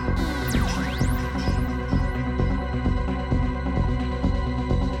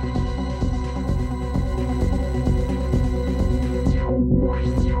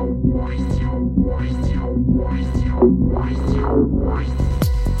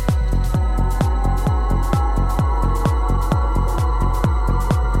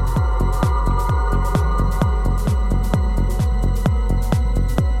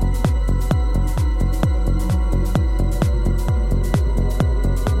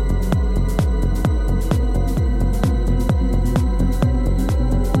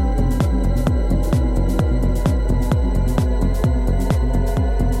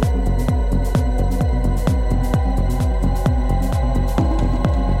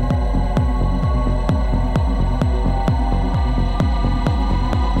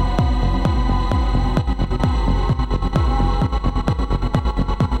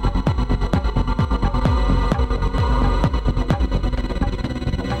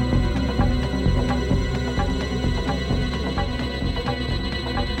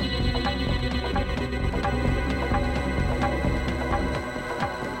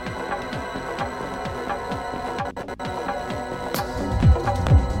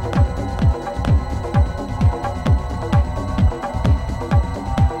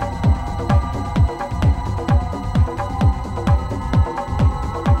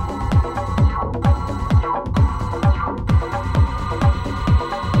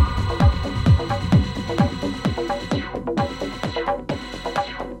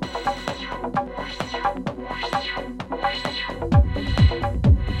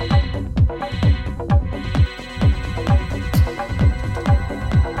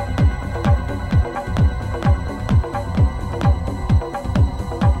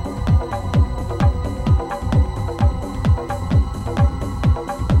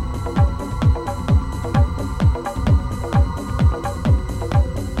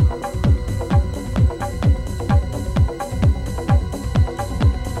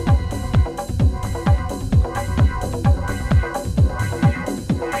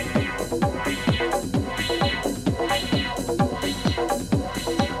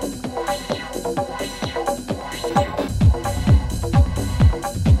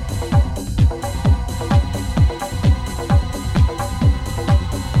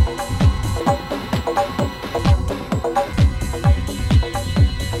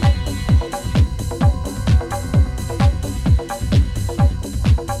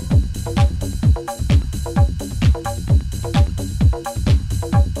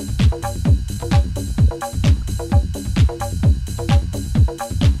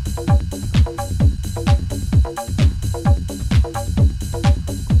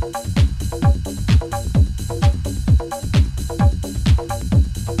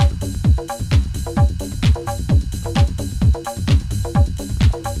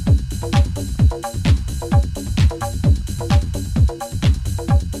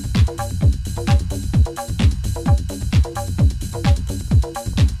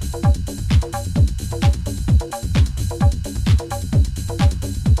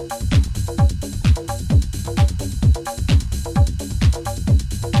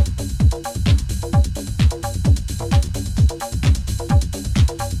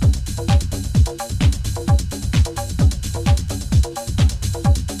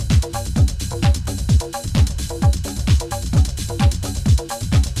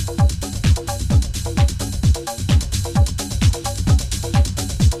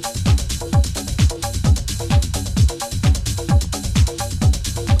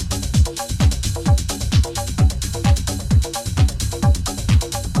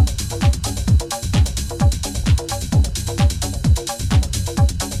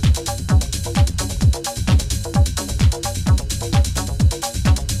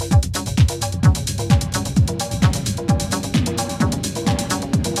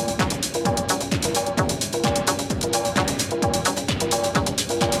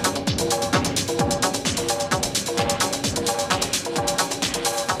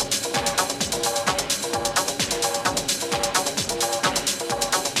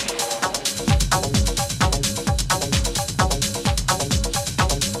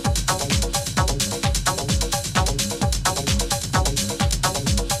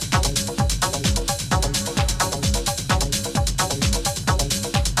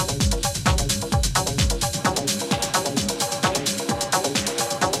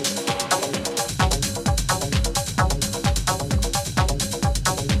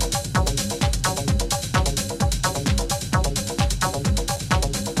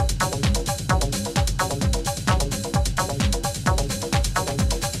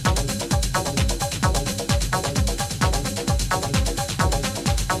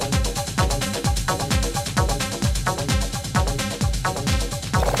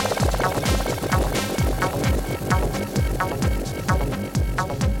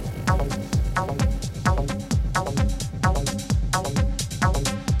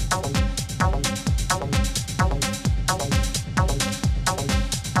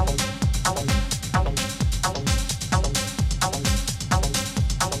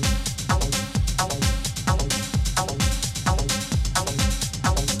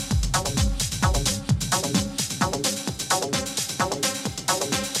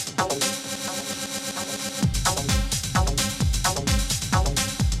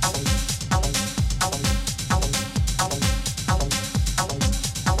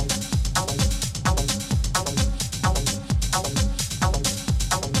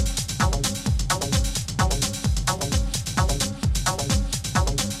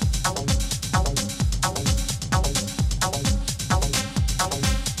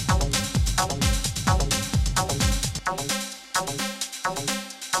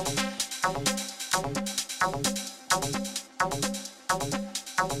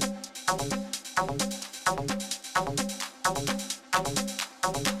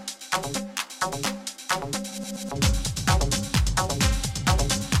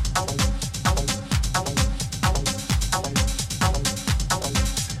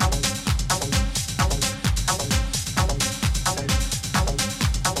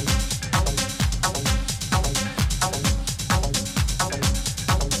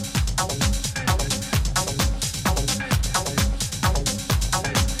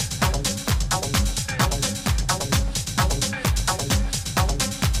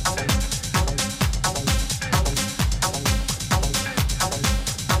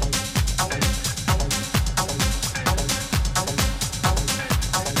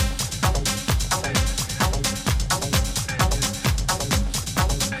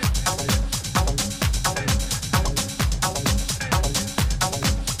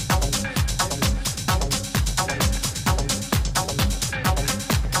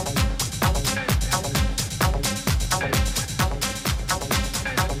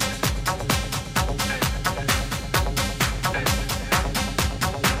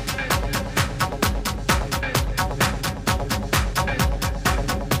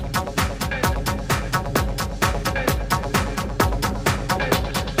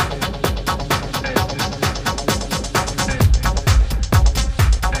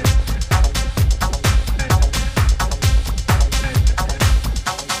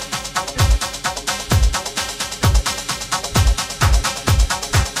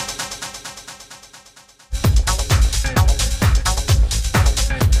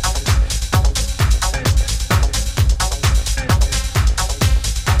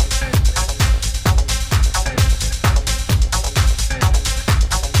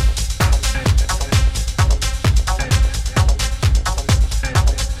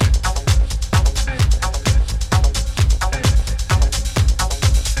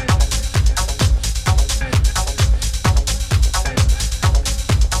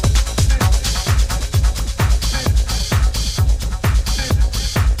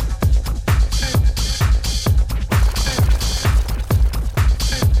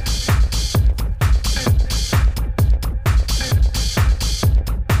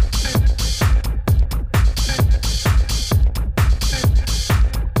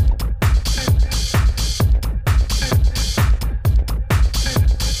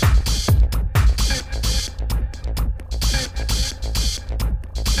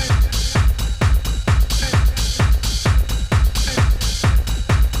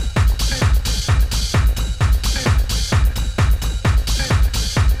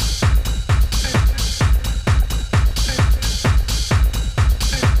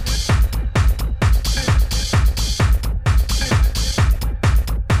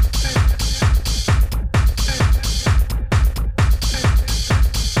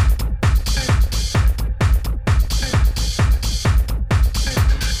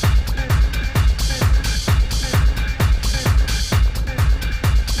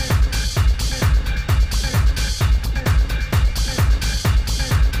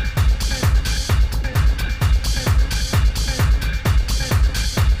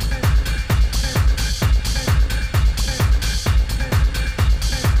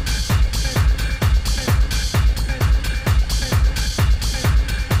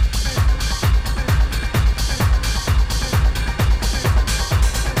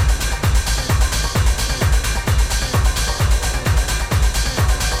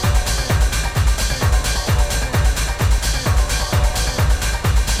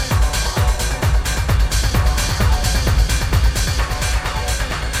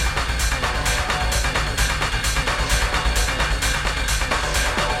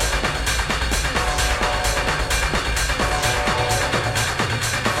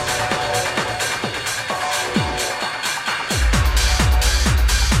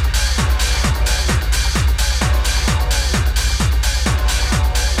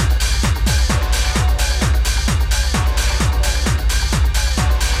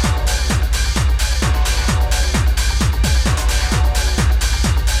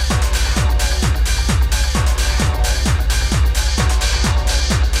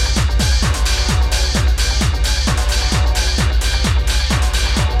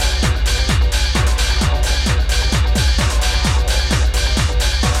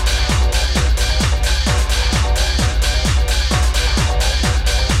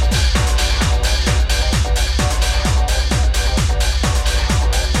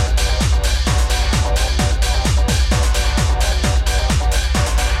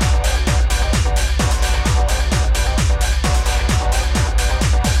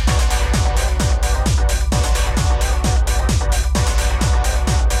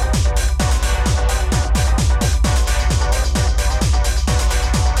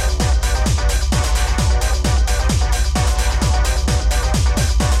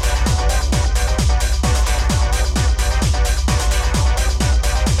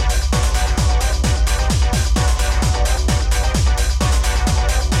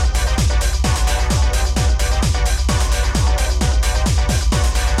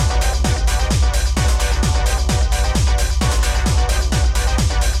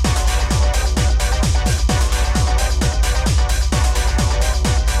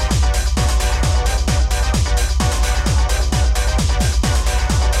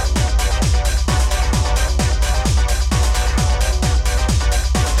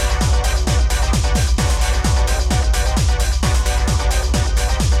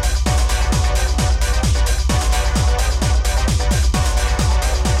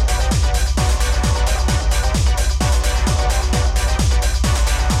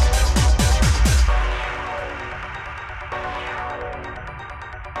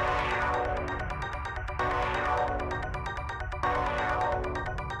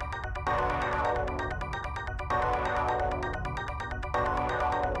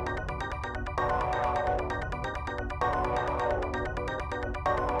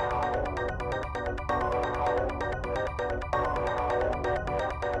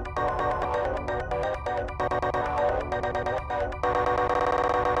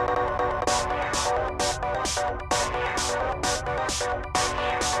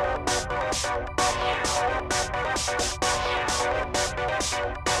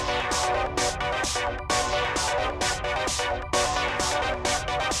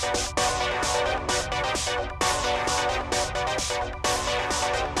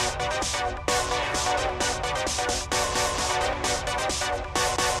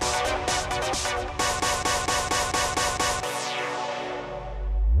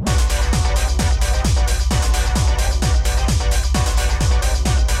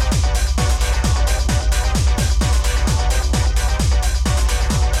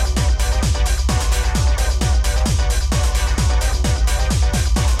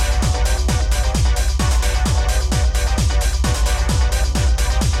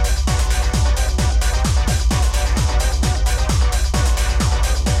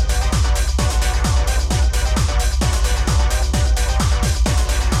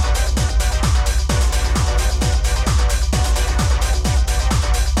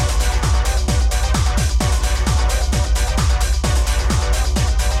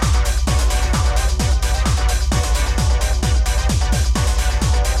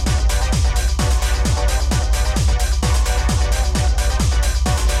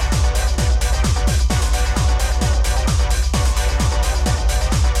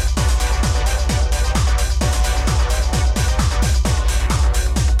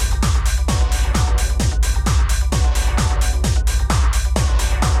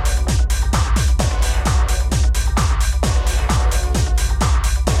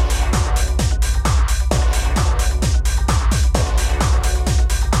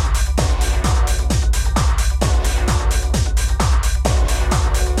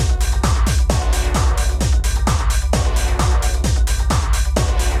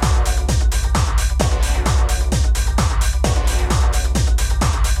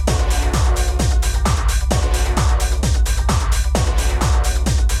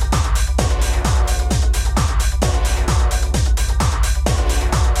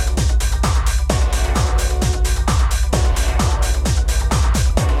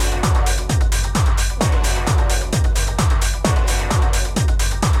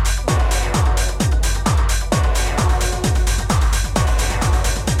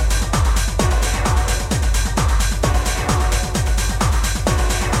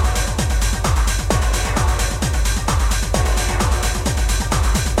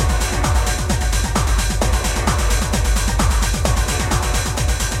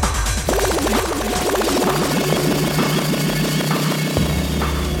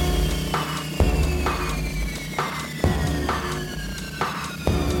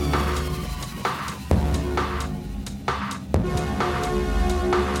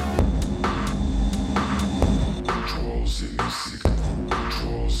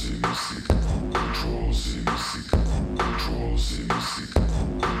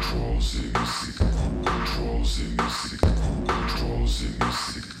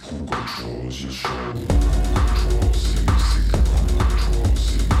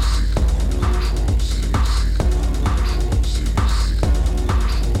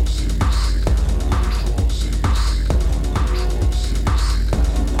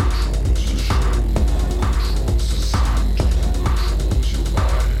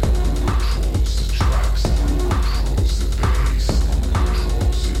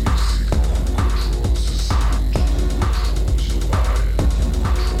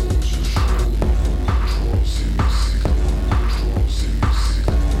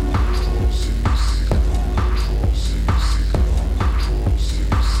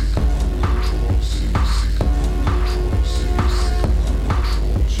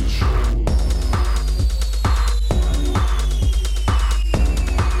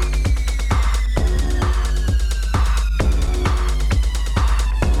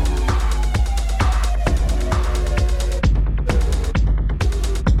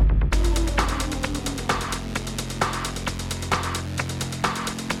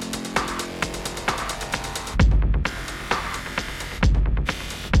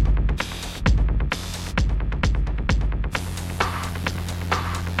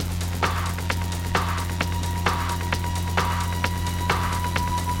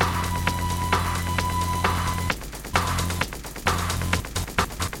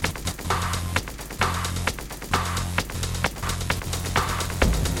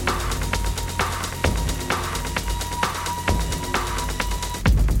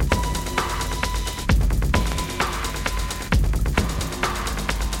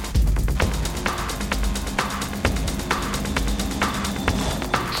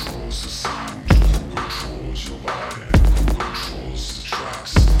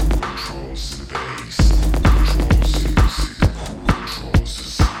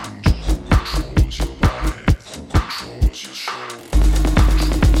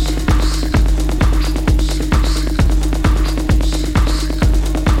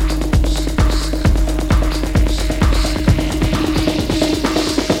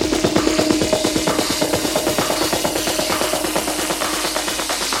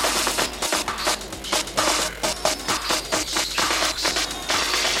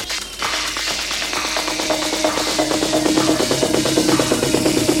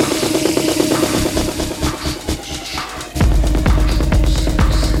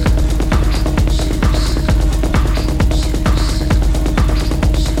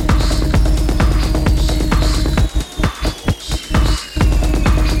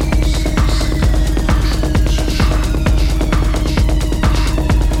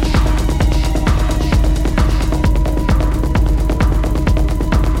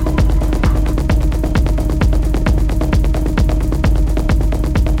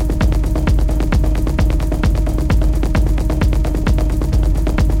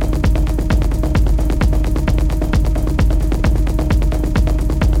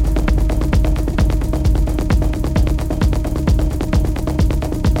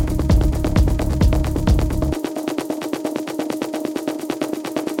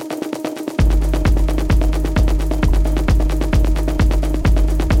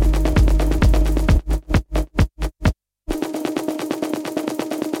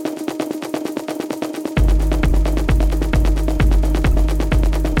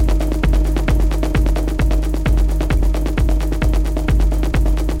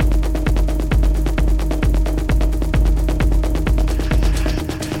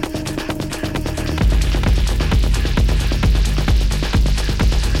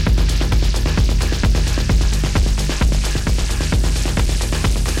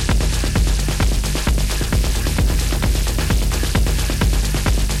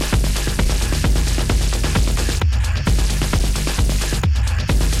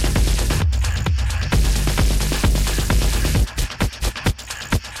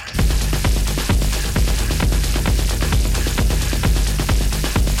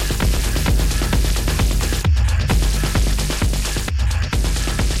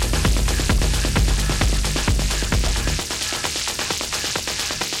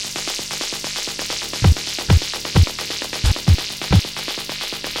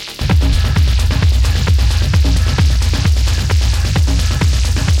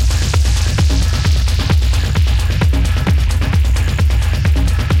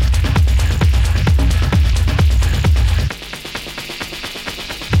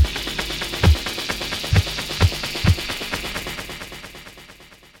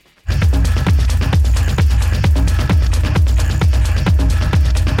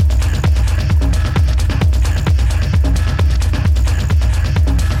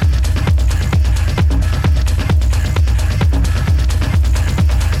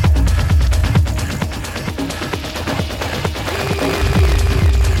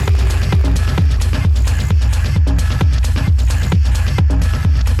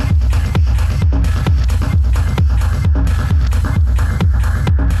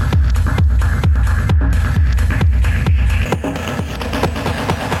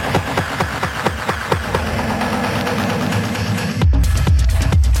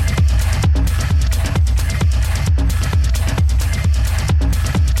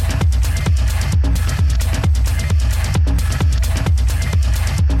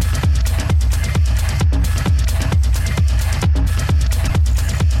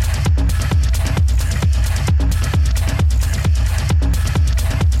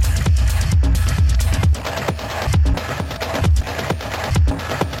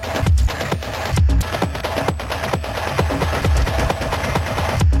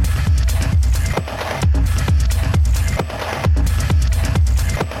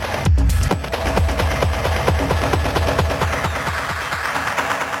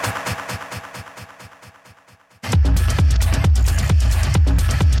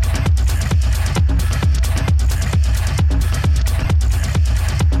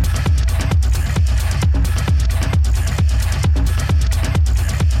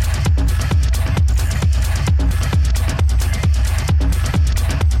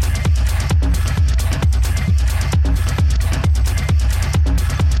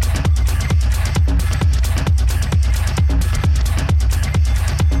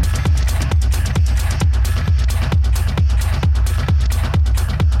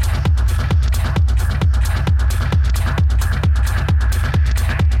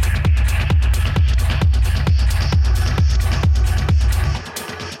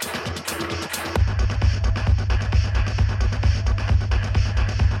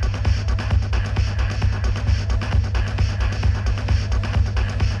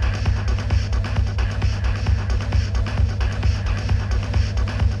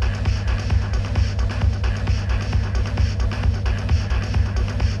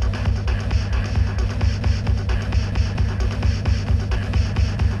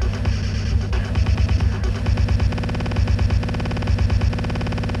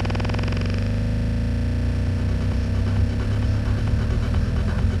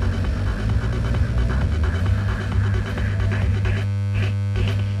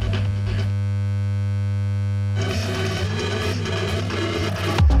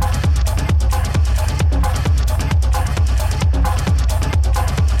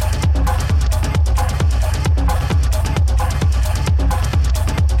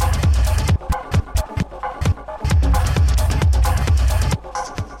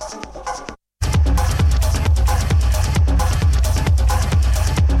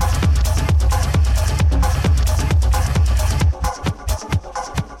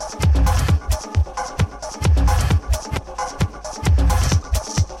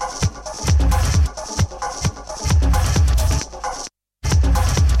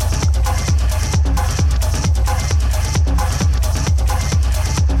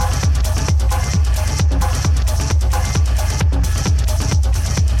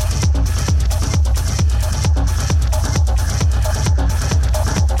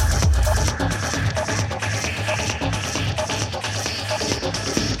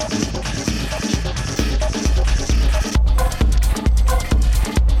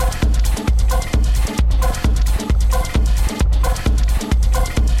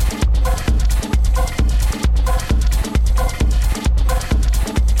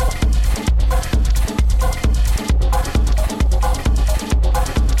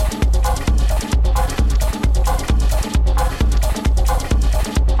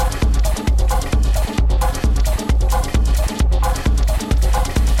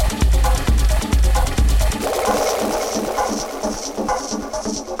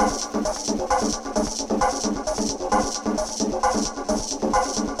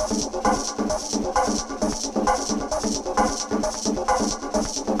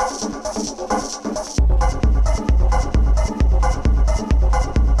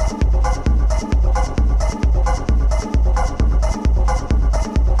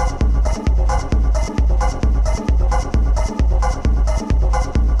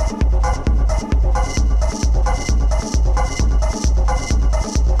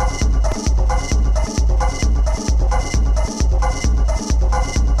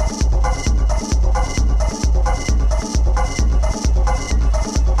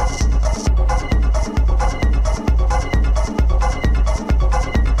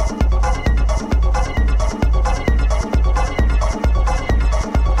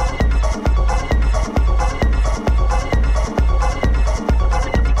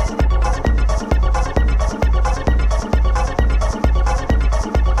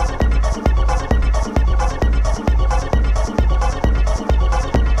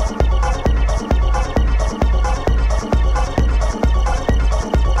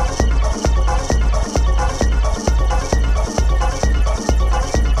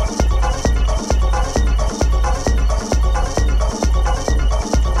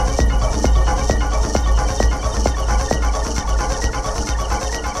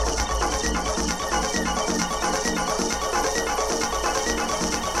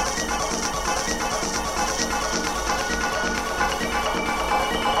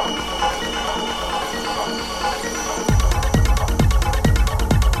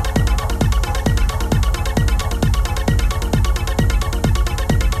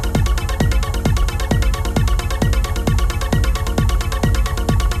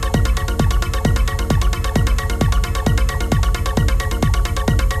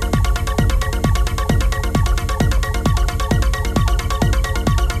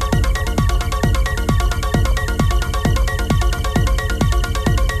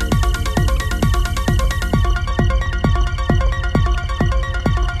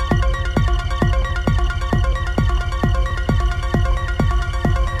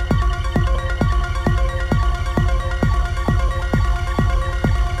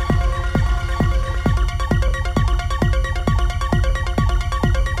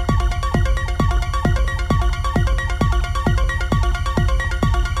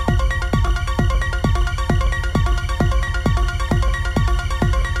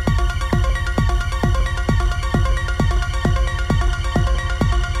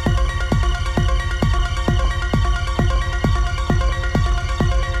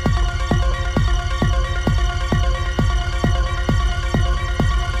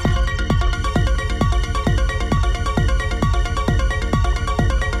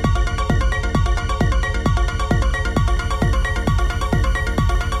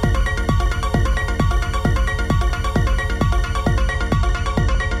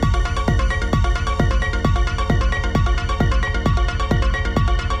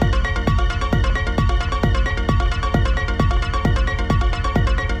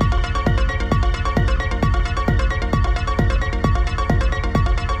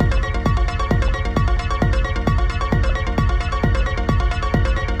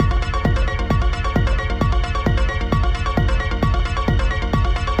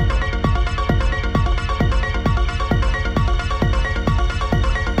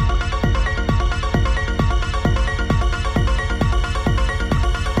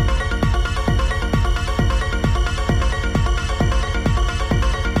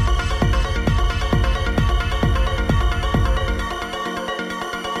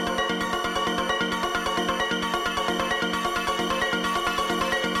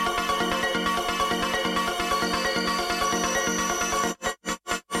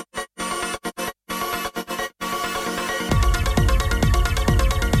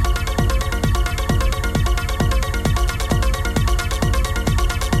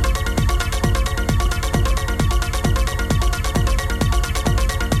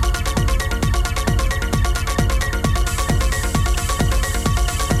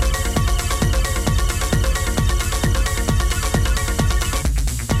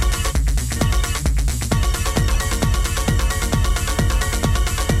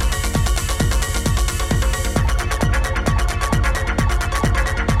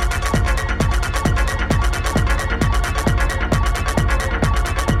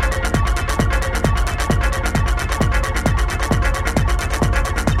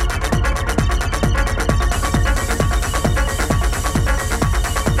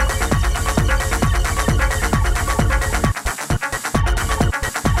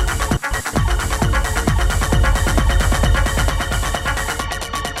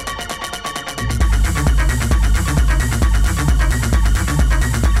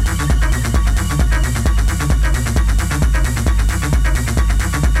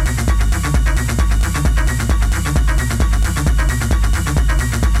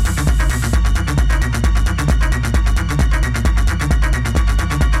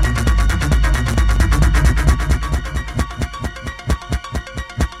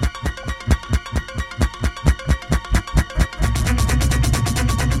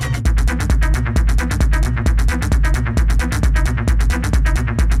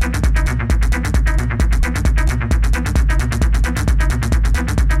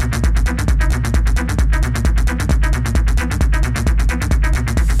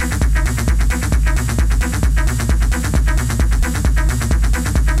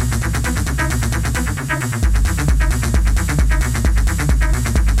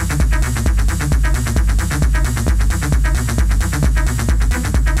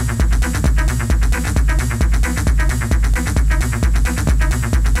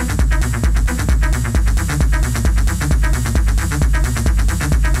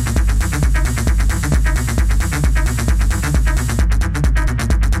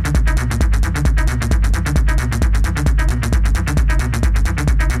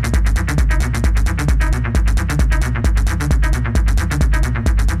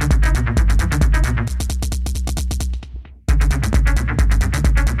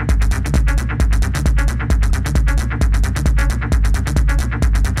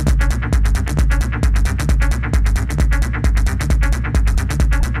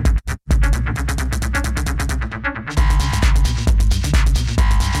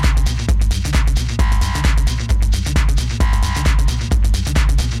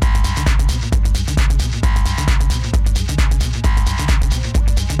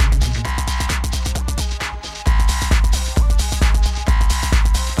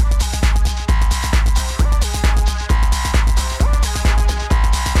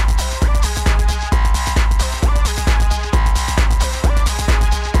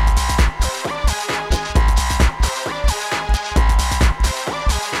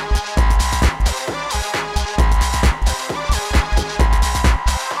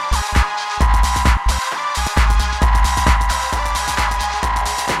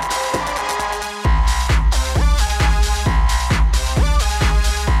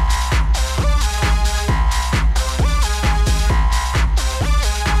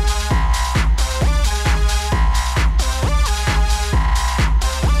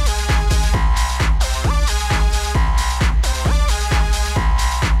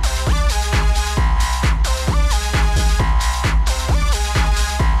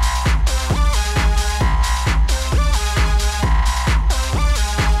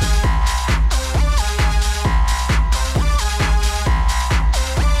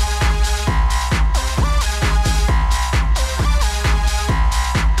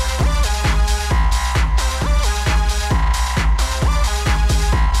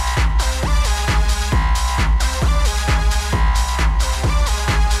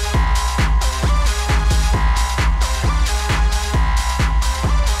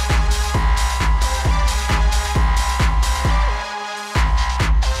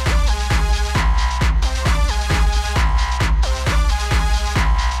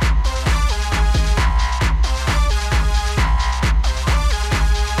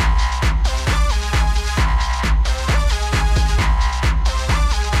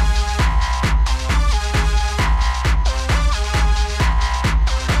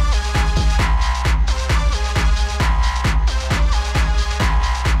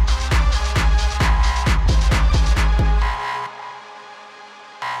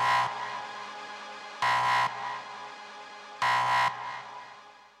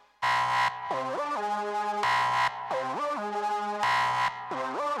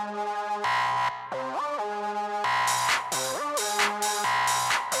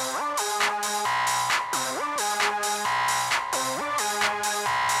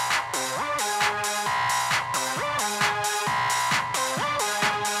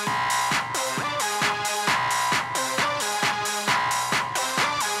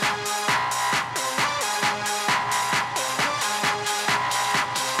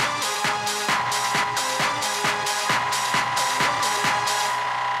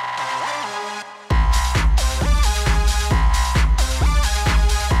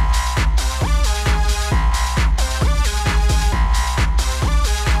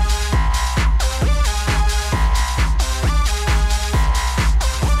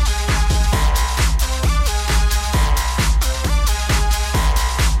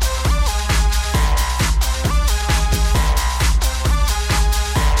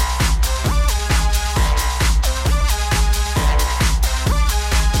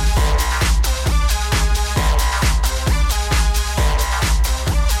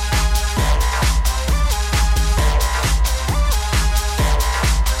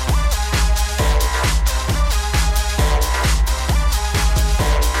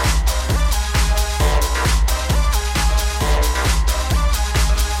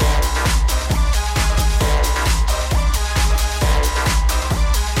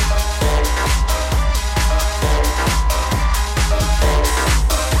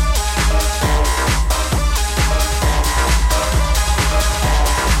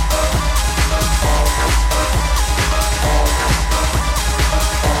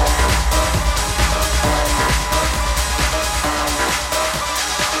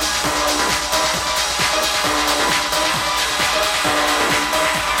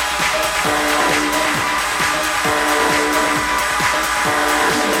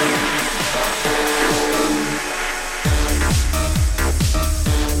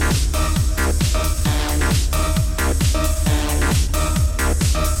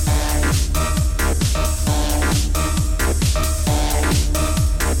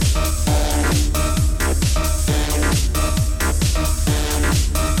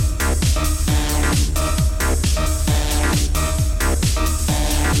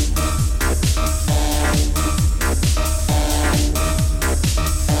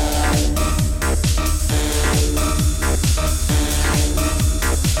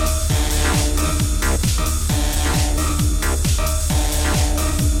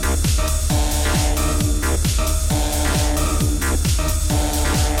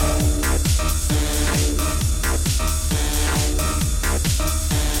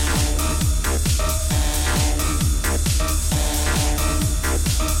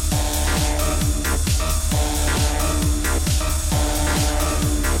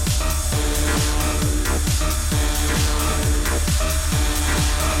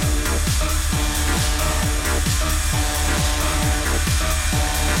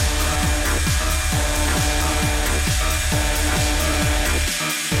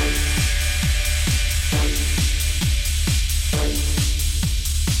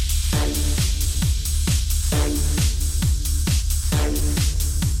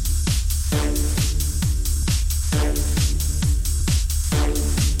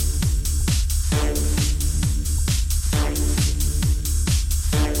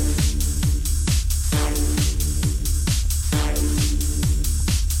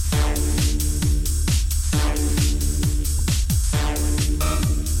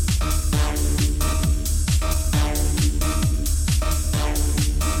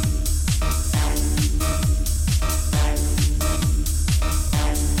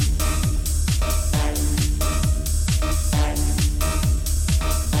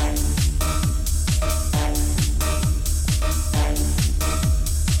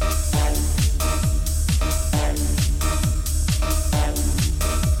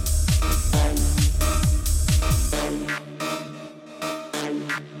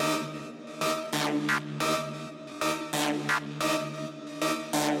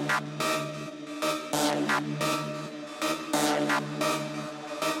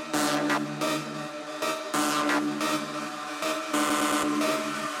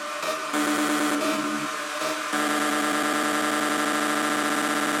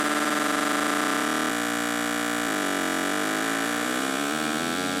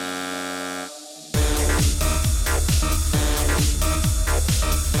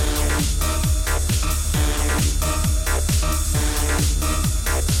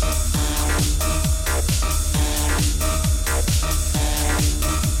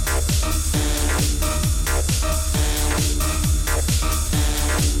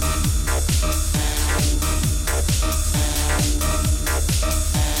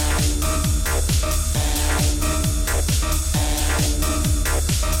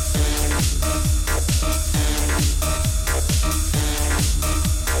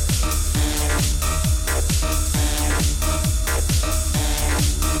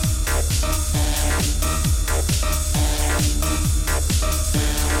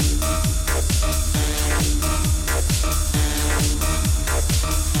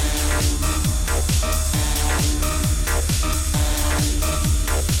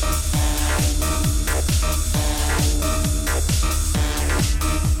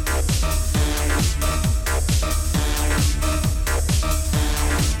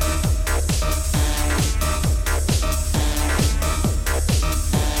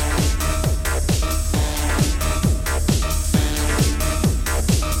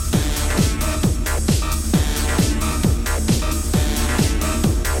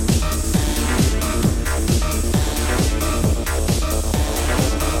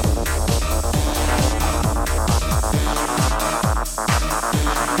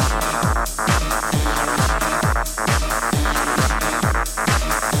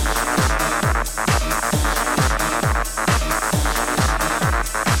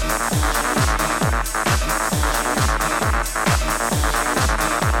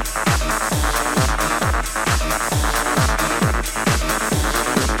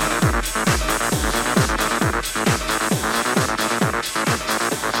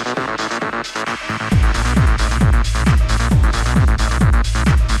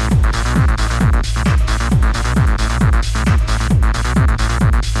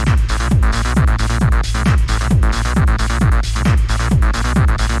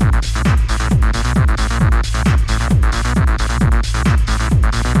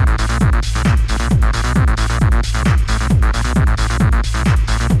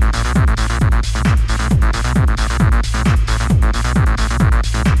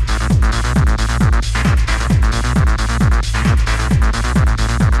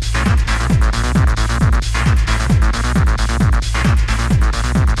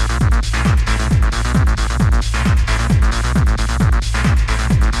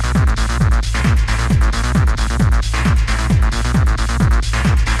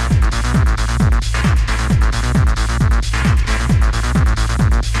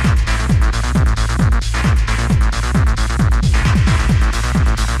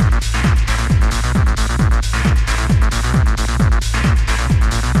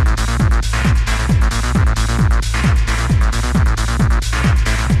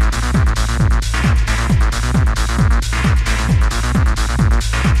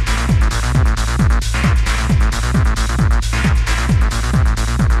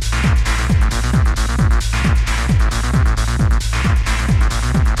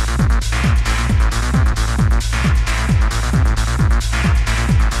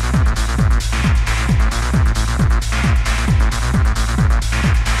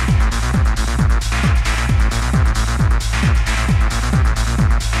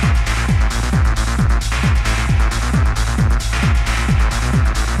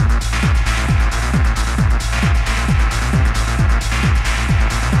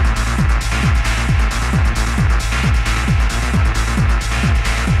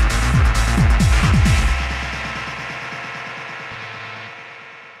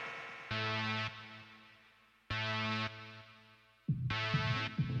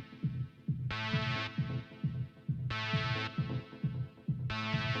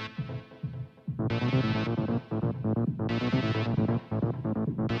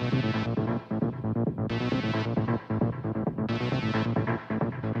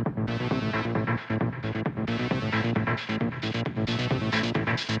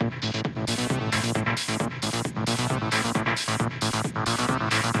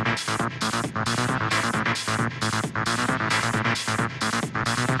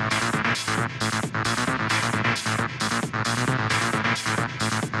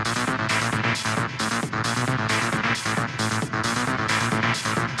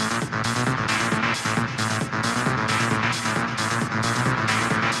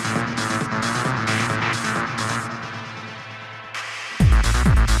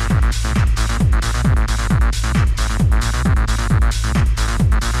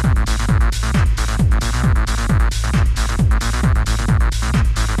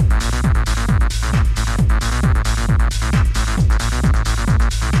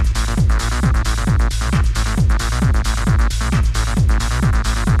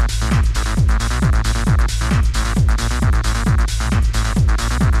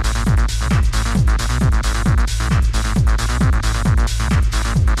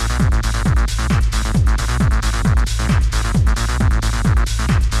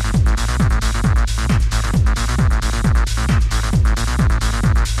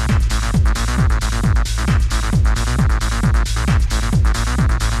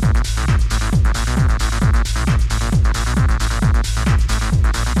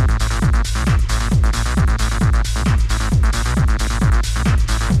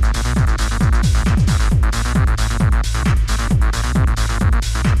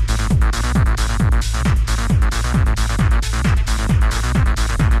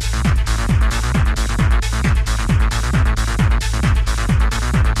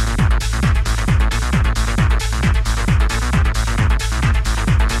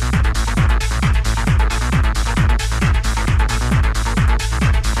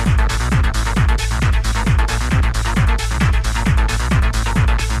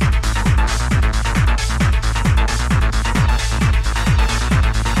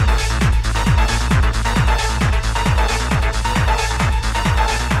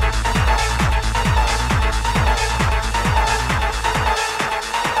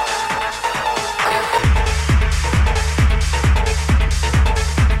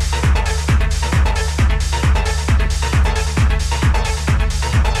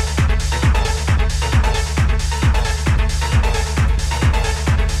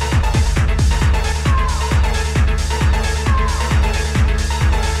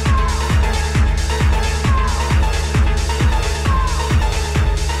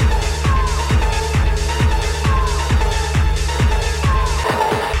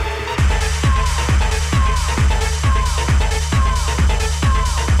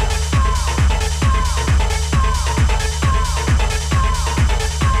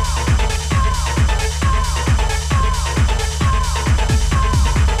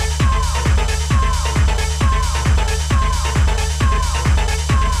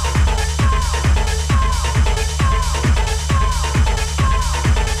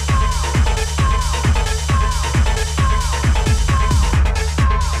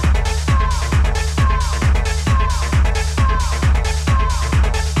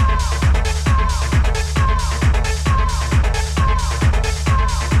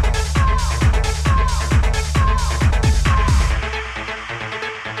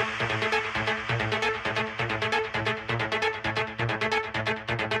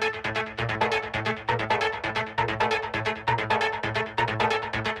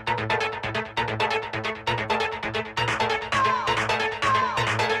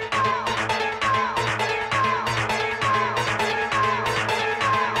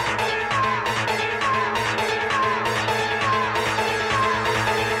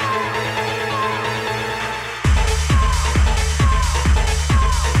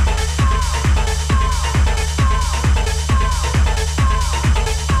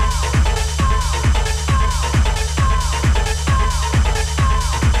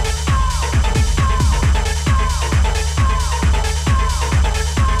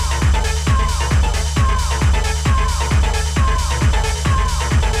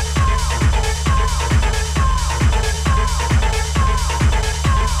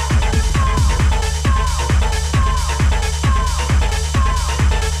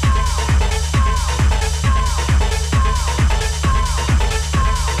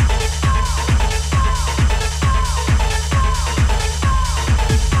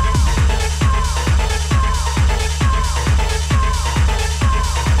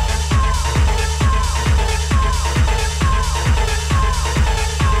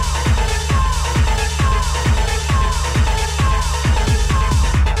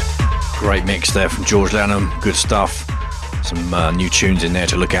 Paris there from George Lanham. Good stuff. Some new tunes in there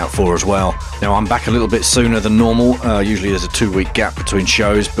to look out for as well. Now, I'm back a little bit sooner than normal. Usually there's a 2-week gap between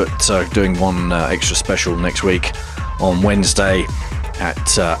shows, but doing one extra special next week on Wednesday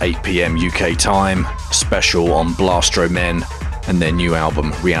at 8 p.m. UK time. Special on Blastro Men and their new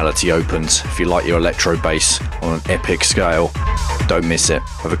album, Reality Opens. If you like your electro bass on an epic scale, don't miss it.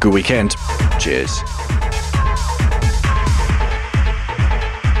 Have a good weekend. Cheers.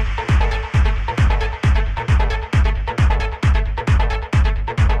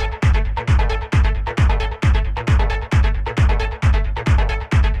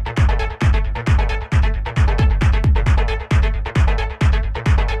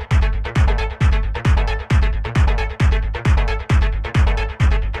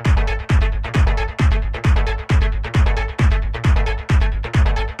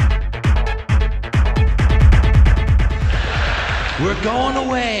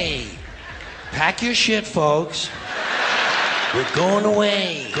 Pack your shit, folks. We're going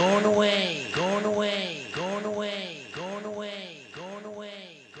away, going away.